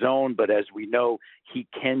on his own, but as we know, he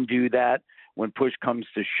can do that when push comes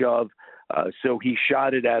to shove. So he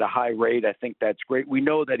shot it at a high rate. I think that's great. We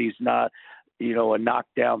know that he's not, a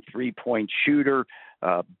knockdown 3-point shooter,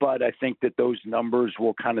 but I think that those numbers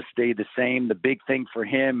will kind of stay the same. The big thing for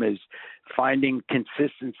him is finding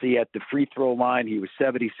consistency at the free throw line. He was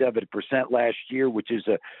 77% last year, which is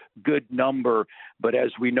a good number. But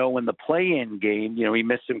as we know in the play-in game, he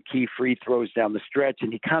missed some key free throws down the stretch,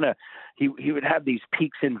 and he would have these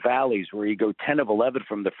peaks and valleys where he'd go 10 of 11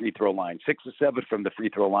 from the free throw line, 6 of 7 from the free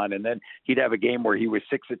throw line, and then he'd have a game where he was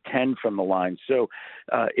 6 of 10 from the line. So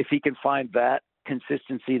if he can find that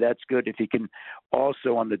consistency, that's good. If he can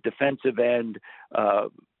also on the defensive end,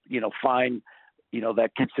 find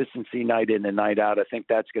that consistency night in and night out, I think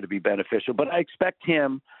that's going to be beneficial. But I expect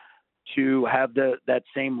him to have that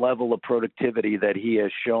same level of productivity that he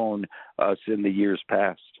has shown us in the years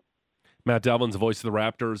past. Matt Delvin's the voice of the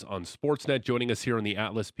Raptors on Sportsnet, joining us here on the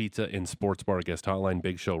Atlas Pizza and Sports Bar guest hotline.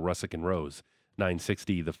 Big Show, Russick and Rose,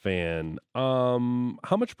 960 The Fan.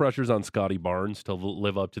 How much pressure is on Scotty Barnes to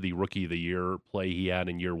live up to the Rookie of the Year play he had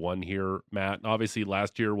in year 1 here, Matt? Obviously,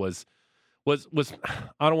 last year was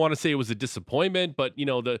I don't want to say it was a disappointment, but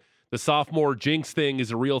the sophomore jinx thing is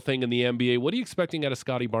a real thing in the NBA. What are you expecting out of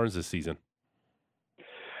Scotty Barnes this season?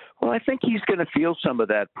 Well, I think he's going to feel some of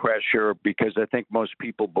that pressure because I think most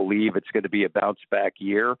people believe it's going to be a bounce back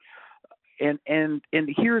year. And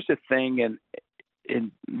here's the thing,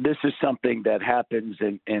 and this is something that happens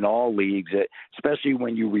in all leagues, especially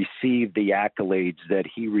when you receive the accolades that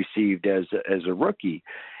he received as a rookie.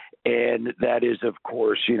 And that is, of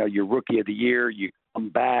course, your Rookie of the Year, you come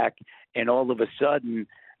back, and all of a sudden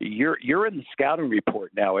you're in the scouting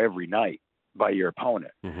report now every night. by your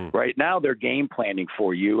opponent. Mm-hmm. Right now they're game planning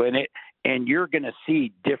for you, and you're going to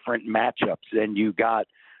see different matchups than you got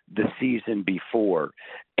the season before.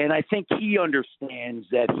 And I think he understands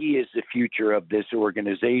that he is the future of this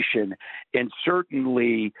organization, and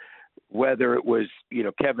certainly whether it was,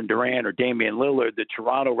 Kevin Durant or Damian Lillard, the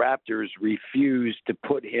Toronto Raptors refused to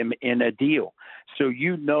put him in a deal. So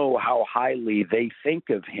how highly they think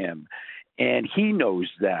of him, and he knows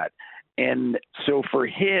that. And so for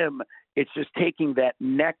him, it's just taking that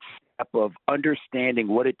next step of understanding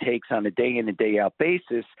what it takes on a day in and day out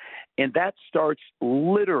basis. And that starts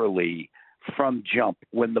literally from jump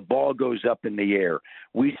when the ball goes up in the air.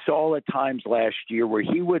 We saw at times last year where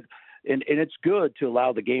he would, and it's good to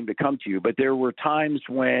allow the game to come to you, but there were times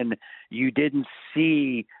when you didn't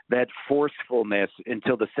see that forcefulness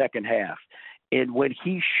until the second half. And when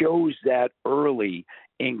he shows that early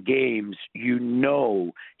in games,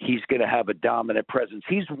 he's going to have a dominant presence.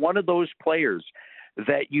 He's one of those players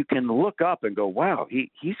that you can look up and go, wow,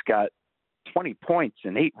 he's got 20 points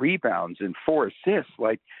and 8 rebounds and 4 assists.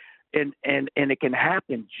 And it can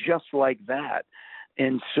happen just like that.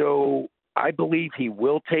 And so I believe he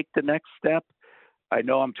will take the next step. I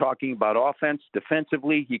know I'm talking about offense.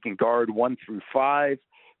 Defensively, he can guard 1 through 5,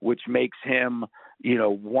 which makes him,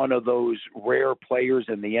 one of those rare players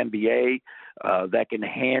in the NBA that can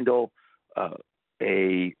handle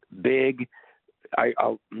a big.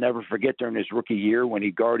 I'll never forget during his rookie year when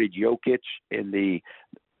he guarded Jokic in the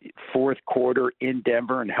fourth quarter in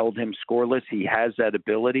Denver and held him scoreless. He has that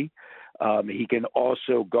ability. He can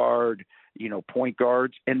also guard, point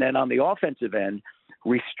guards. And then on the offensive end,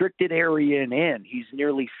 restricted area and in, he's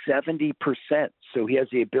nearly 70%. So he has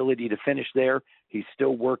the ability to finish there. He's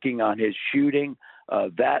still working on his shooting.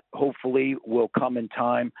 That hopefully will come in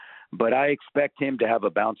time. But I expect him to have a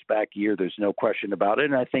bounce-back year. There's no question about it.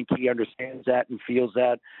 And I think he understands that and feels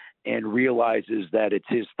that and realizes that it's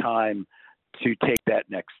his time to take that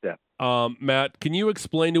next step. Matt, can you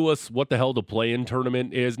explain to us what the hell the play-in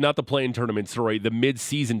tournament is? Not the play-in tournament, sorry, the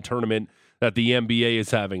mid-season tournament that the NBA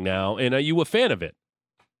is having now. And are you a fan of it?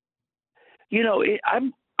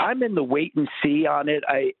 I'm in the wait and see on it.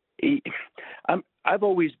 I've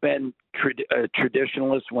always been a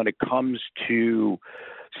traditionalist when it comes to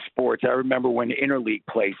sports. I remember when interleague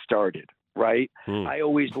play started, right? I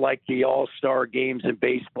always liked the all-star games in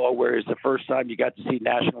baseball, whereas the first time you got to see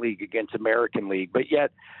National League against American League. But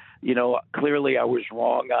yet, clearly I was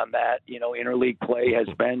wrong on that. Interleague play has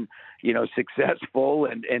been, successful,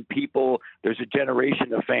 and people, there's a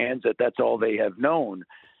generation of fans that's all they have known.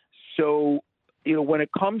 So, when it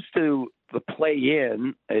comes to the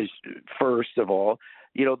play-in, as first of all,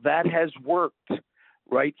 that has worked,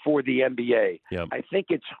 right, for the NBA. Yep. I think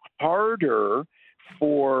it's harder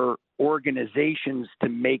for organizations to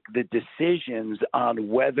make the decisions on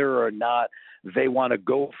whether or not they want to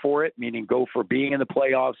go for it, meaning go for being in the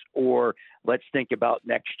playoffs, or let's think about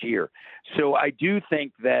next year. So I do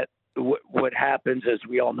think that what happens, as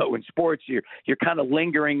we all know in sports, you're kind of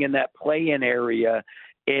lingering in that play-in area.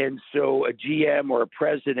 And so a GM or a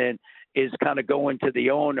president is kind of going to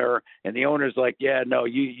the owner, and the owner's like, yeah, no,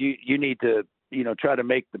 you need to, try to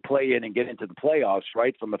make the play in and get into the playoffs,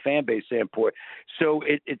 right, from a fan base standpoint. So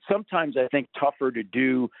it's sometimes, I think, tougher to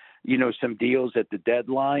do, some deals at the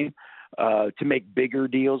deadline, to make bigger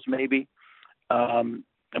deals maybe.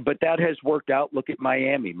 But that has worked out. Look at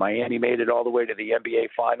Miami. Miami made it all the way to the NBA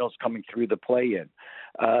Finals, coming through the play-in.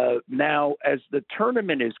 Now, as the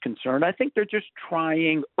tournament is concerned, I think they're just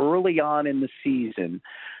trying early on in the season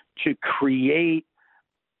to create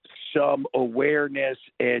some awareness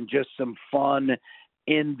and just some fun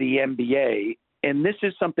in the NBA. And this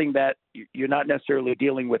is something that you're not necessarily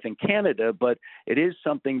dealing with in Canada, but it is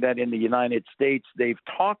something that in the United States they've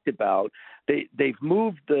talked about. They've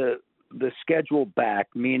moved the schedule back,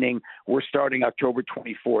 meaning we're starting October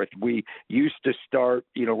 24th. We used to start,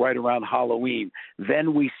 right around Halloween.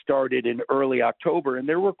 Then we started in early October, and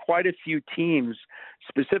there were quite a few teams,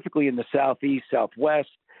 specifically in the Southeast, Southwest,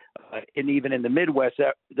 and even in the Midwest,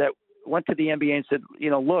 that went to the NBA and said,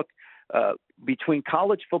 look, between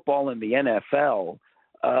college football and the NFL,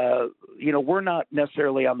 we're not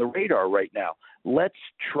necessarily on the radar right now. Let's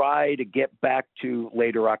try to get back to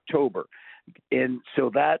later October. And so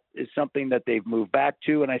that is something that they've moved back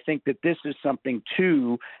to. And I think that this is something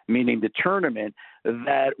too, meaning the tournament,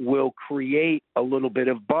 that will create a little bit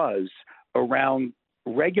of buzz around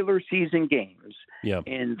regular season games. Yeah.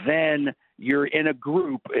 And then you're in a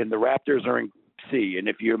group, and the Raptors are in Group C. And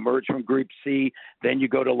if you emerge from Group C, then you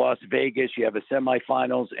go to Las Vegas. You have a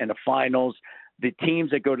semifinals and a finals. The teams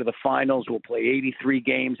that go to the finals will play 83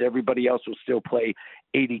 games. Everybody else will still play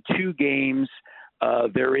 82 games.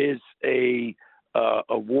 there is a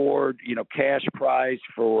award, cash prize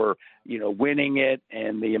for, winning it,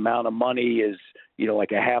 and the amount of money is, like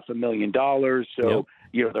 $500,000. So,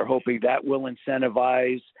 they're hoping that will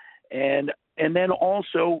incentivize. And then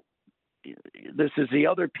also, this is the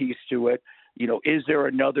other piece to it, is there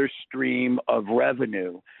another stream of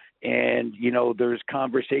revenue? And, there's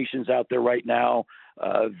conversations out there right now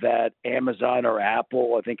that Amazon or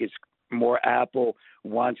Apple, I think it's more Apple,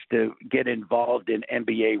 wants to get involved in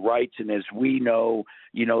NBA rights. And as we know,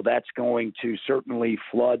 that's going to certainly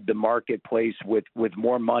flood the marketplace with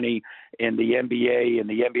more money. And the NBA and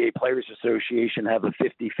the NBA Players Association have a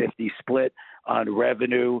 50-50 split on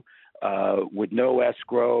revenue with no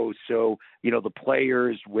escrow. So, the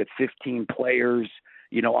players with 15 players,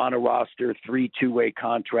 on a roster, 3 two-way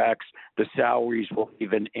contracts, the salaries will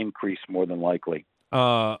even increase more than likely.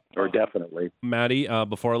 Or definitely. Matty,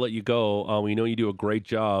 before I let you go, we know you do a great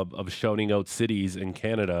job of shouting out cities in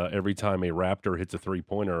Canada every time a Raptor hits a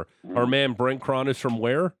three-pointer. Our man Brent Krahn is from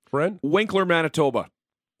where, Brent? Winkler, Manitoba.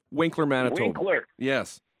 Winkler.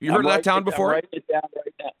 Yes. You heard of that town before? Write it down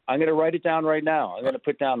right now. I'm going to write it down right now. I'm going to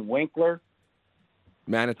put down Winkler.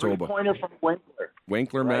 Manitoba. Three-pointer from Winkler.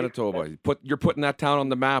 Winkler, right? Manitoba. You're putting that town on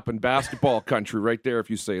the map in basketball country right there if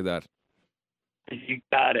you say that. You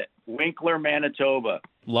got it. Winkler, Manitoba.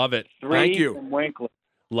 Love it. Thank you. From Winkler.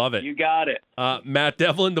 Love it. You got it. Matt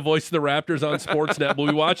Devlin, the voice of the Raptors on Sportsnet. We'll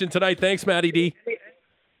be watching tonight. Thanks, Matty D.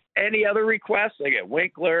 Any other requests? I get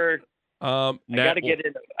Winkler. I got to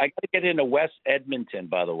get into West Edmonton,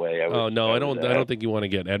 by the way. I don't think you want to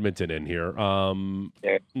get Edmonton in here.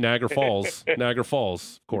 Niagara Falls,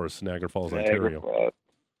 of course, Niagara Falls, Ontario.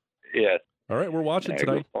 Yes. All right, we're watching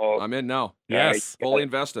tonight. I'm in now. Yes, right, fully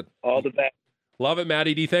invested. All the best. Love it,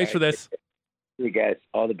 Matty D. Thanks for this. You guys,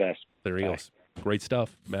 all the best. There he goes. Great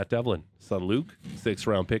stuff. Matt Devlin, son Luke,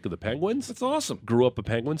 6th-round pick of the Penguins. That's awesome. Grew up a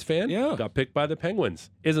Penguins fan. Yeah. Got picked by the Penguins.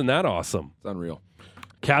 Isn't that awesome? It's unreal.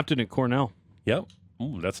 Captain at Cornell. Yep.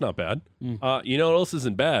 Ooh, that's not bad. You know what else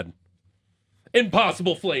isn't bad?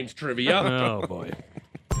 Impossible Flames trivia. Oh, boy.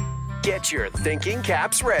 Get your thinking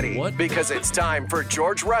caps ready. What? Because it's time for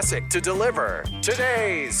George Russick to deliver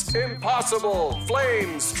today's Impossible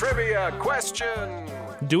Flames trivia question.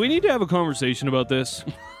 Do we need to have a conversation about this?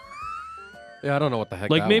 Yeah, I don't know what the heck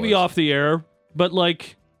Like, that maybe was. off the air, but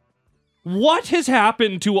like, what has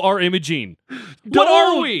happened to our imaging? What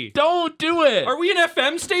are we? Don't do it. Are we an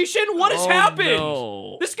FM station? What has happened?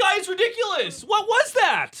 No. This guy is ridiculous. What was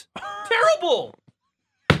that? Terrible.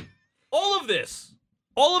 All of this.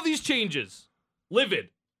 All of these changes. Livid.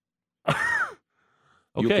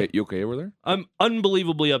 Okay. You okay over there? I'm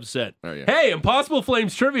unbelievably upset. Oh, yeah. Hey, Impossible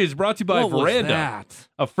Flames trivia is brought to you by What was Veranda, that?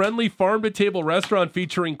 a friendly farm-to-table restaurant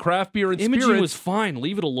featuring craft beer and Imaging spirits was fine.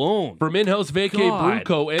 Leave it alone. from in-house Vacay Brew God.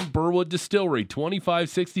 Co. and Burwood Distillery,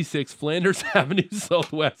 2566 Flanders Avenue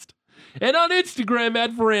Southwest. And on Instagram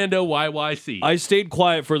at Veranda YYC. I stayed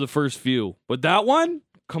quiet for the first few, but that one?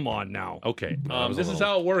 Come on now. Okay, this is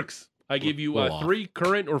how it works. I give you 3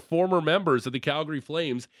 current or former members of the Calgary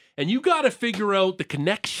Flames, and you got to figure out the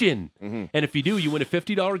connection. Mm-hmm. And if you do, you win a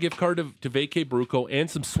 $50 gift card to Vacay Brew Co. and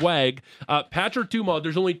some swag. Patrick Dumont,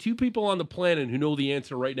 there's only 2 people on the planet who know the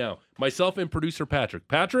answer right now. Myself and producer Patrick.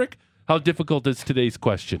 Patrick, how difficult is today's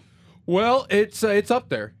question? Well, it's up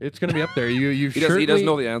there. It's going to be up there. He does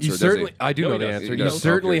know the answer, You does certainly, he? I do No, know he the does. answer. He You does.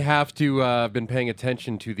 certainly Okay. have to have been paying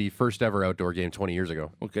attention to the first ever outdoor game 20 years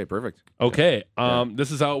ago. Okay, perfect. Okay, this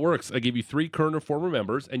is how it works. I give you 3 current or former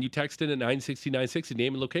members, and you text in at 960-960,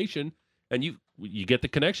 name and location, and you get the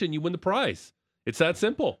connection, you win the prize. It's that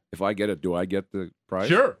simple. If I get it, do I get the prize?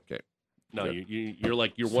 Sure. Okay. No,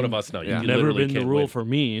 you're one of us now. Yeah. You Never literally been the can't rule win. for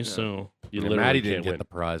me, so You Yeah, literally Matty can't didn't win. get the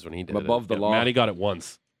prize when he did I'm above the law. Matty got it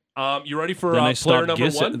once. You ready for then I player stopped, number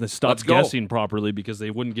 1? They stopped Let's go. guessing properly because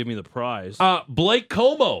they wouldn't give me the prize. Blake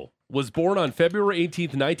Como was born on February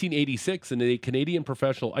 18th, 1986, and a Canadian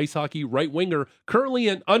professional ice hockey right winger, currently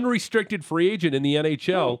an unrestricted free agent in the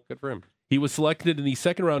NHL. Good for him. He was selected in the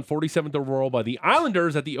second round, 47th overall by the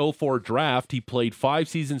Islanders at the 04 draft. He played 5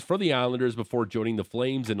 seasons for the Islanders before joining the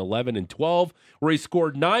Flames in 11 and 12, where he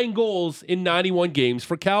scored 9 goals in 91 games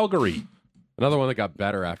for Calgary. Another one that got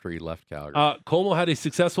better after he left Calgary. Como had a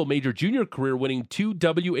successful major junior career, winning 2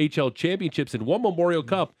 WHL championships and 1 Memorial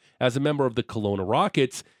Cup as a member of the Kelowna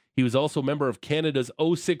Rockets. He was also a member of Canada's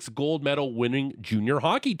 06 gold medal winning junior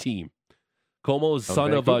hockey team. Como is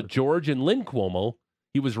son of George and Lynn Cuomo.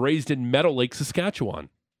 He was raised in Meadow Lake, Saskatchewan.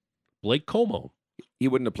 Blake Como. He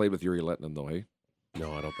wouldn't have played with Yuri Lettinen, though, hey?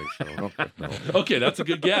 No, I don't think so. Okay, no. Okay, that's a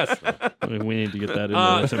good guess. I mean, we need to get that in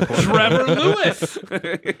there. That's important. Trevor Lewis.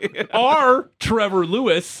 Trevor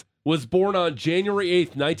Lewis was born on January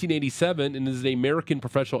 8th, 1987, and is an American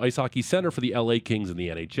professional ice hockey center for the LA Kings in the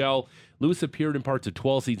NHL. Lewis appeared in parts of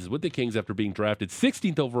 12 seasons with the Kings after being drafted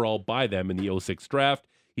 16th overall by them in the 06 draft.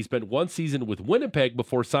 He spent one season with Winnipeg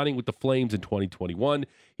before signing with the Flames in 2021.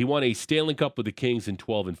 He won a Stanley Cup with the Kings in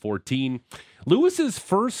 12 and 14. Lewis's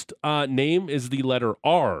first name is the letter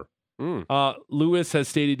R. Lewis has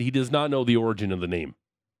stated he does not know the origin of the name.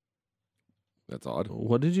 That's odd.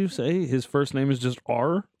 What did you say? His first name is just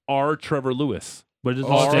R? R. Trevor Lewis. But it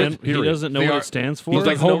doesn't stand, he doesn't know what it stands for? He's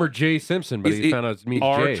like Homer J. Simpson, but he found out it means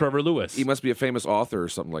R. J. Trevor Lewis. He must be a famous author or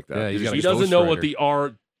something like that. Yeah, he doesn't know what the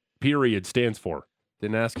R period stands for.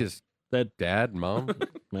 Didn't ask his dad, mom.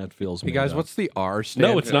 That feels Hey guys, what's the R stand?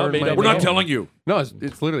 No, it's not made up. We're not telling you. No,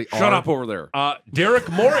 it's literally R. Shut up over there. Derek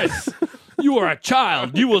Morris. You are a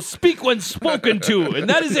child. You will speak when spoken to, and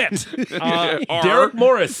that is it. Derek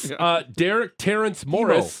Morris. Derek Terrence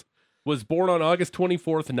Morris was born on August 24th,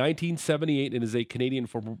 1978, and is a Canadian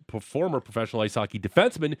former professional ice hockey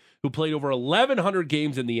defenseman who played over 1,100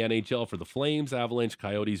 games in the NHL for the Flames, Avalanche,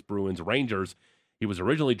 Coyotes, Bruins, Rangers. He was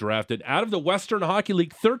originally drafted out of the Western Hockey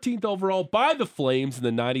League 13th overall by the Flames in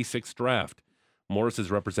the 96 draft. Morris has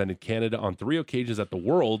represented Canada on 3 occasions at the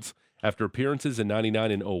Worlds. After appearances in 99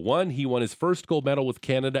 and 01, he won his first gold medal with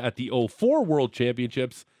Canada at the 04 World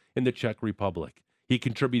Championships in the Czech Republic. He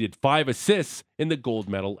contributed 5 assists in the gold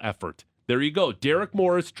medal effort. There you go. Derek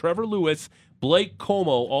Morris, Trevor Lewis, Blake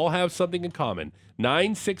Como all have something in common.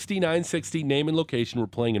 960 name and location. We're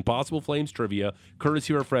playing Impossible Flames trivia,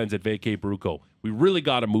 courtesy of our friends at Vacay Bruco. We really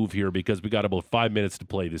got to move here because we got about 5 minutes to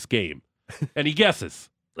play this game. Any guesses?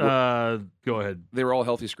 Go ahead. They were all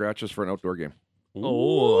healthy scratches for an outdoor game.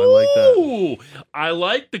 Oh, I like that. Ooh, I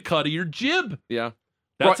like the cut of your jib. Yeah.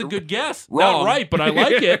 That's a good guess. Wrong. Not right, but I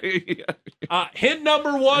like it. Hint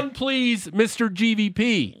number 1, please, Mr.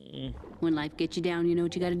 GVP. When life gets you down, you know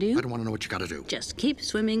what you got to do? I don't want to know what you got to do. Just keep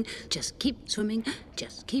swimming, just keep swimming,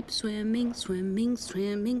 just keep swimming, swimming,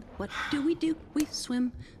 swimming. What do? We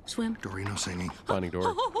swim, swim. Dory, no singing. Finding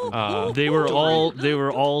Dory. They were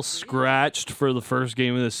all scratched for the first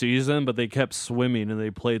game of the season, but they kept swimming and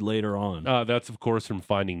they played later on. That's, of course, from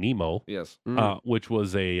Finding Nemo, Yes. which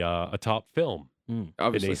was a top film in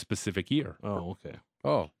Obviously. a specific year. Oh, okay.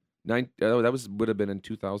 Oh. That would have been in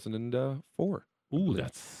 2004. Ooh,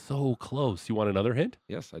 that's so close. You want another hint?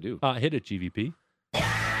 Yes, I do. Hit it, GVP.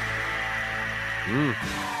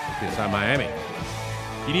 Inside Miami.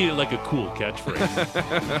 You need it like a cool catchphrase.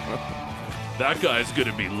 That guy's going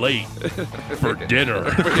to be late for dinner.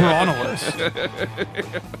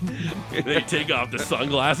 They take off the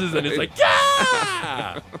sunglasses and it's like,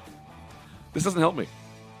 yeah! This doesn't help me.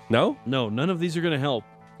 No? No, none of these are going to help.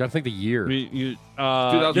 Gotta think the year. This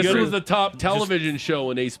 2003. was the top television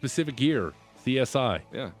show in a specific year. CSI.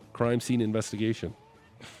 Yeah. Crime Scene Investigation.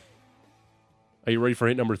 Are you ready for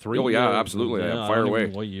hint number 3? Oh, yeah, absolutely. Yeah, Fire I don't away.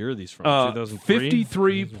 even know what year are these from? 2003?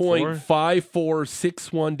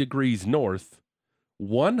 53.5461 degrees north,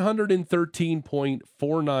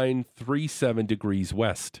 113.4937 degrees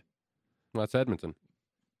west. That's Edmonton.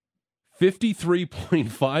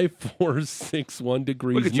 53.5461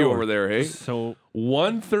 degrees Look at you north. over there, hey? So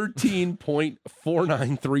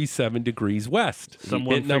 113.4937 degrees west.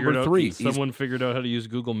 Hit number 3. Someone figured out how to use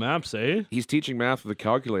Google Maps, eh? He's teaching math with a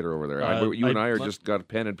calculator over there. You and I are just got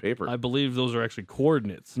pen and paper. I believe those are actually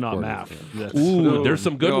coordinates, not math. That's- Ooh, there's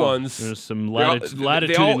some good ones. There's some They all-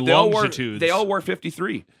 latitude they all- and they all were- longitudes. They all were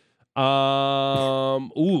 53. This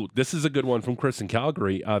is a good one from Chris in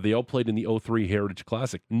Calgary. They all played in the 03 Heritage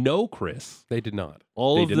Classic. No, Chris. They did not.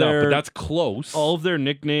 They did not, but that's close. All of their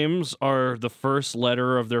nicknames are the first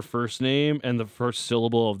letter of their first name and the first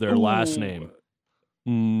syllable of their last name.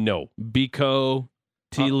 No. Biko,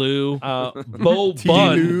 Tilu, Bo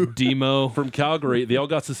Bun Demo. from Calgary. They all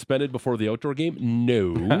got suspended before the outdoor game.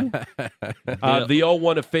 No. They all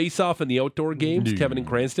won a face-off in the outdoor games. Kevin and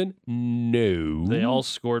Cranston. No. They all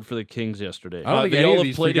scored for the Kings yesterday. I don't think they any all of have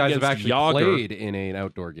these three played guys have against actually Yager. played in an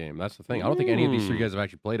outdoor game. That's the thing. I don't think any of these three guys have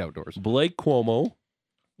actually played outdoors. Blake Cuomo.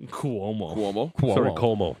 Cuomo. Sorry,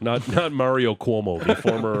 Cuomo. Not Mario Cuomo, the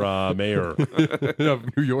former mayor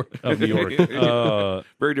of New York.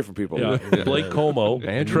 Very different people. Yeah. Blake Como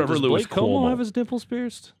and Trevor Does Lewis. Blake Como have his nipples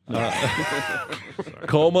pierced?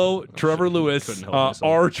 Como, Trevor Lewis,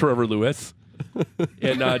 our Trevor Lewis,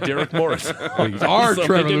 and Derek Morris. He's our Something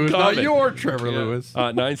Trevor in Lewis, not common. your Trevor Lewis.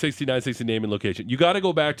 960 name and location. You got to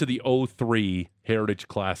go back to the 03 Heritage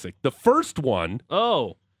Classic. The first one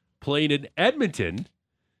played in Edmonton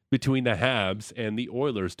between the Habs and the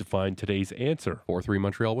Oilers to find today's answer. 4-3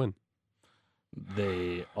 Montreal win.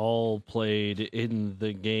 They all played in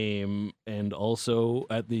the game, and also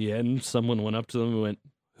at the end, someone went up to them and went,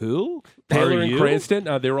 Who? Taylor and Cranston.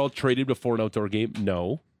 They were all traded before an outdoor game.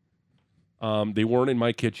 No. They weren't in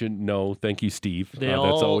my kitchen. No. Thank you, Steve. That's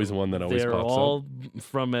always one that always pops up. They're all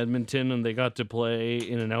from Edmonton, and they got to play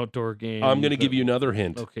in an outdoor game. I'm going to give you another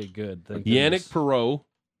hint. Okay, good. Thank Yannick Perreault,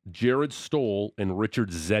 Jared Stoll, and Richard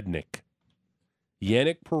Zednick.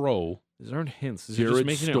 Yannick Perreault. These aren't hints. These Jared are just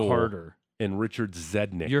making Stoll it harder. And Richard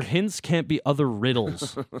Zednick. Your hints can't be other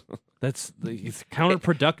riddles. It's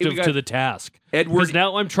counterproductive to the task. Because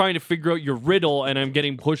now I'm trying to figure out your riddle, and I'm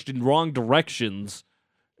getting pushed in wrong directions.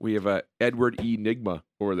 We have Edward Enigma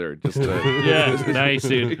over there. Just yeah, nice,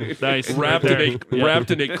 dude. Nice. Wrapped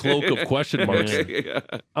in a cloak of question marks.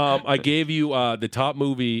 I gave you the top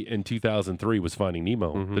movie in 2003 was Finding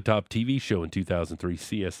Nemo. Mm-hmm. The top TV show in 2003,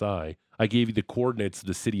 CSI. I gave you the coordinates of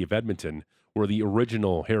the city of Edmonton, where the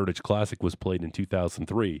original Heritage Classic was played in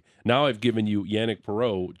 2003. Now I've given you Yannick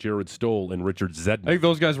Perreault, Jared Stoll, and Richard Zednick. I think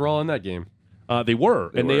those guys were all in that game. They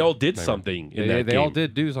were. They all did something in that game. They all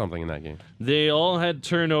did do something in that game. They all had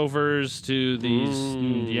turnovers to these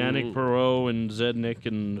Yannick Perreault and Zednick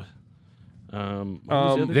and...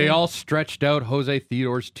 they all stretched out Jose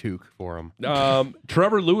Theodore's toque for him.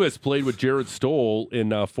 Trevor Lewis played with Jared Stoll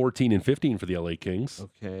in 14 and 15 for the LA Kings.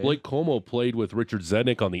 Okay. Blake Como played with Richard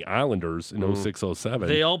Zednick on the Islanders in 06-07.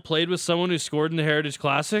 They all played with someone who scored in the Heritage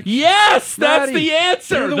Classic? Yes! That's the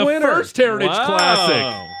answer! The first Heritage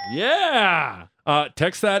Classic. Yeah!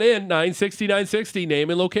 Text that in, 960-960, name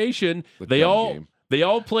and location. They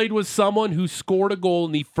all played with someone who scored a goal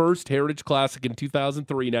in the first Heritage Classic in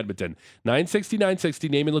 2003 in Edmonton. 960-960,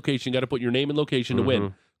 name and location. Got to put your name and location to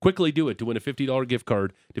win. Quickly do it to win a $50 gift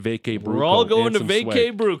card to Vacay Bruco. We're all going to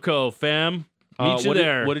Vacay Bruco, fam. Meet you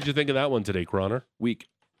there. What did you think of that one today, Krahn? Weak.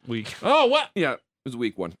 Oh, what? Yeah, it was a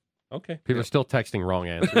weak one. Okay. People are still texting wrong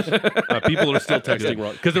answers. People are still texting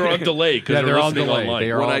wrong because they're on delay. Because they're on delay.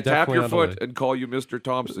 Online. When I tap your foot and call you Mr.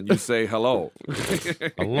 Thompson, you say hello.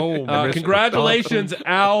 Hello. Congratulations,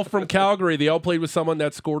 Al from Calgary. They all played with someone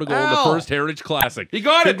that scored a goal in the first Heritage Classic. He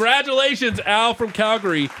got it. Congratulations, Al from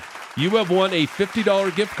Calgary. You have won a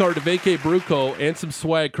 $50 gift card to Vacay Bruco and some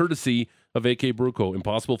swag courtesy of Vacay Bruco.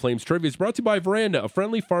 Impossible Flames Trivia is brought to you by Veranda, a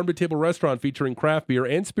friendly farm-to-table restaurant featuring craft beer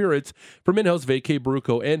and spirits from in-house Vacay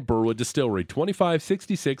Bruco and Burwood Distillery,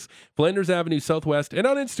 2566 Flanders Avenue Southwest, and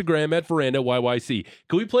on Instagram at Veranda YYC.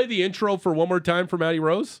 Can we play the intro for one more time for Matty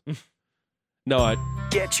Rose? No.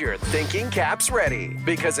 Get your thinking caps ready,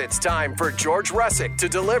 because it's time for George Russick to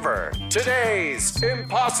deliver today's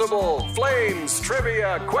Impossible Flames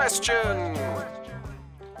Trivia question.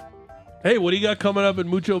 Hey, what do you got coming up at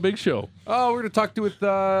Mucho Big Show? Oh, we're going to talk with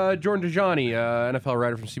Jordan Dajani, NFL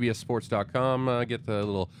writer from CBSSports.com. Get the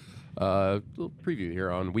little preview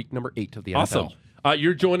here on week number 8 of the NFL. Awesome.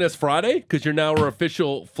 You're joining us Friday because you're now our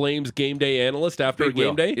official Flames game day analyst after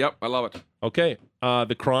game day? Yep, I love it. Okay.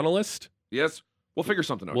 The chronolist? Yes. We'll figure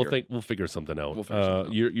something out. We'll figure something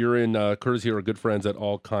out. You're in courtesy of our good friends at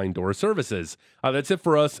All Kind Door Services. That's it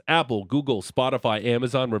for us. Apple, Google, Spotify,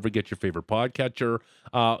 Amazon, wherever you get your favorite podcatcher.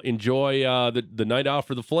 Enjoy the night off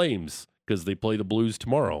for the Flames because they play the Blues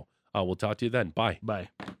tomorrow. We'll talk to you then. Bye. Bye.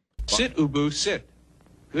 Sit, Ubu, sit.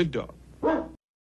 Good dog.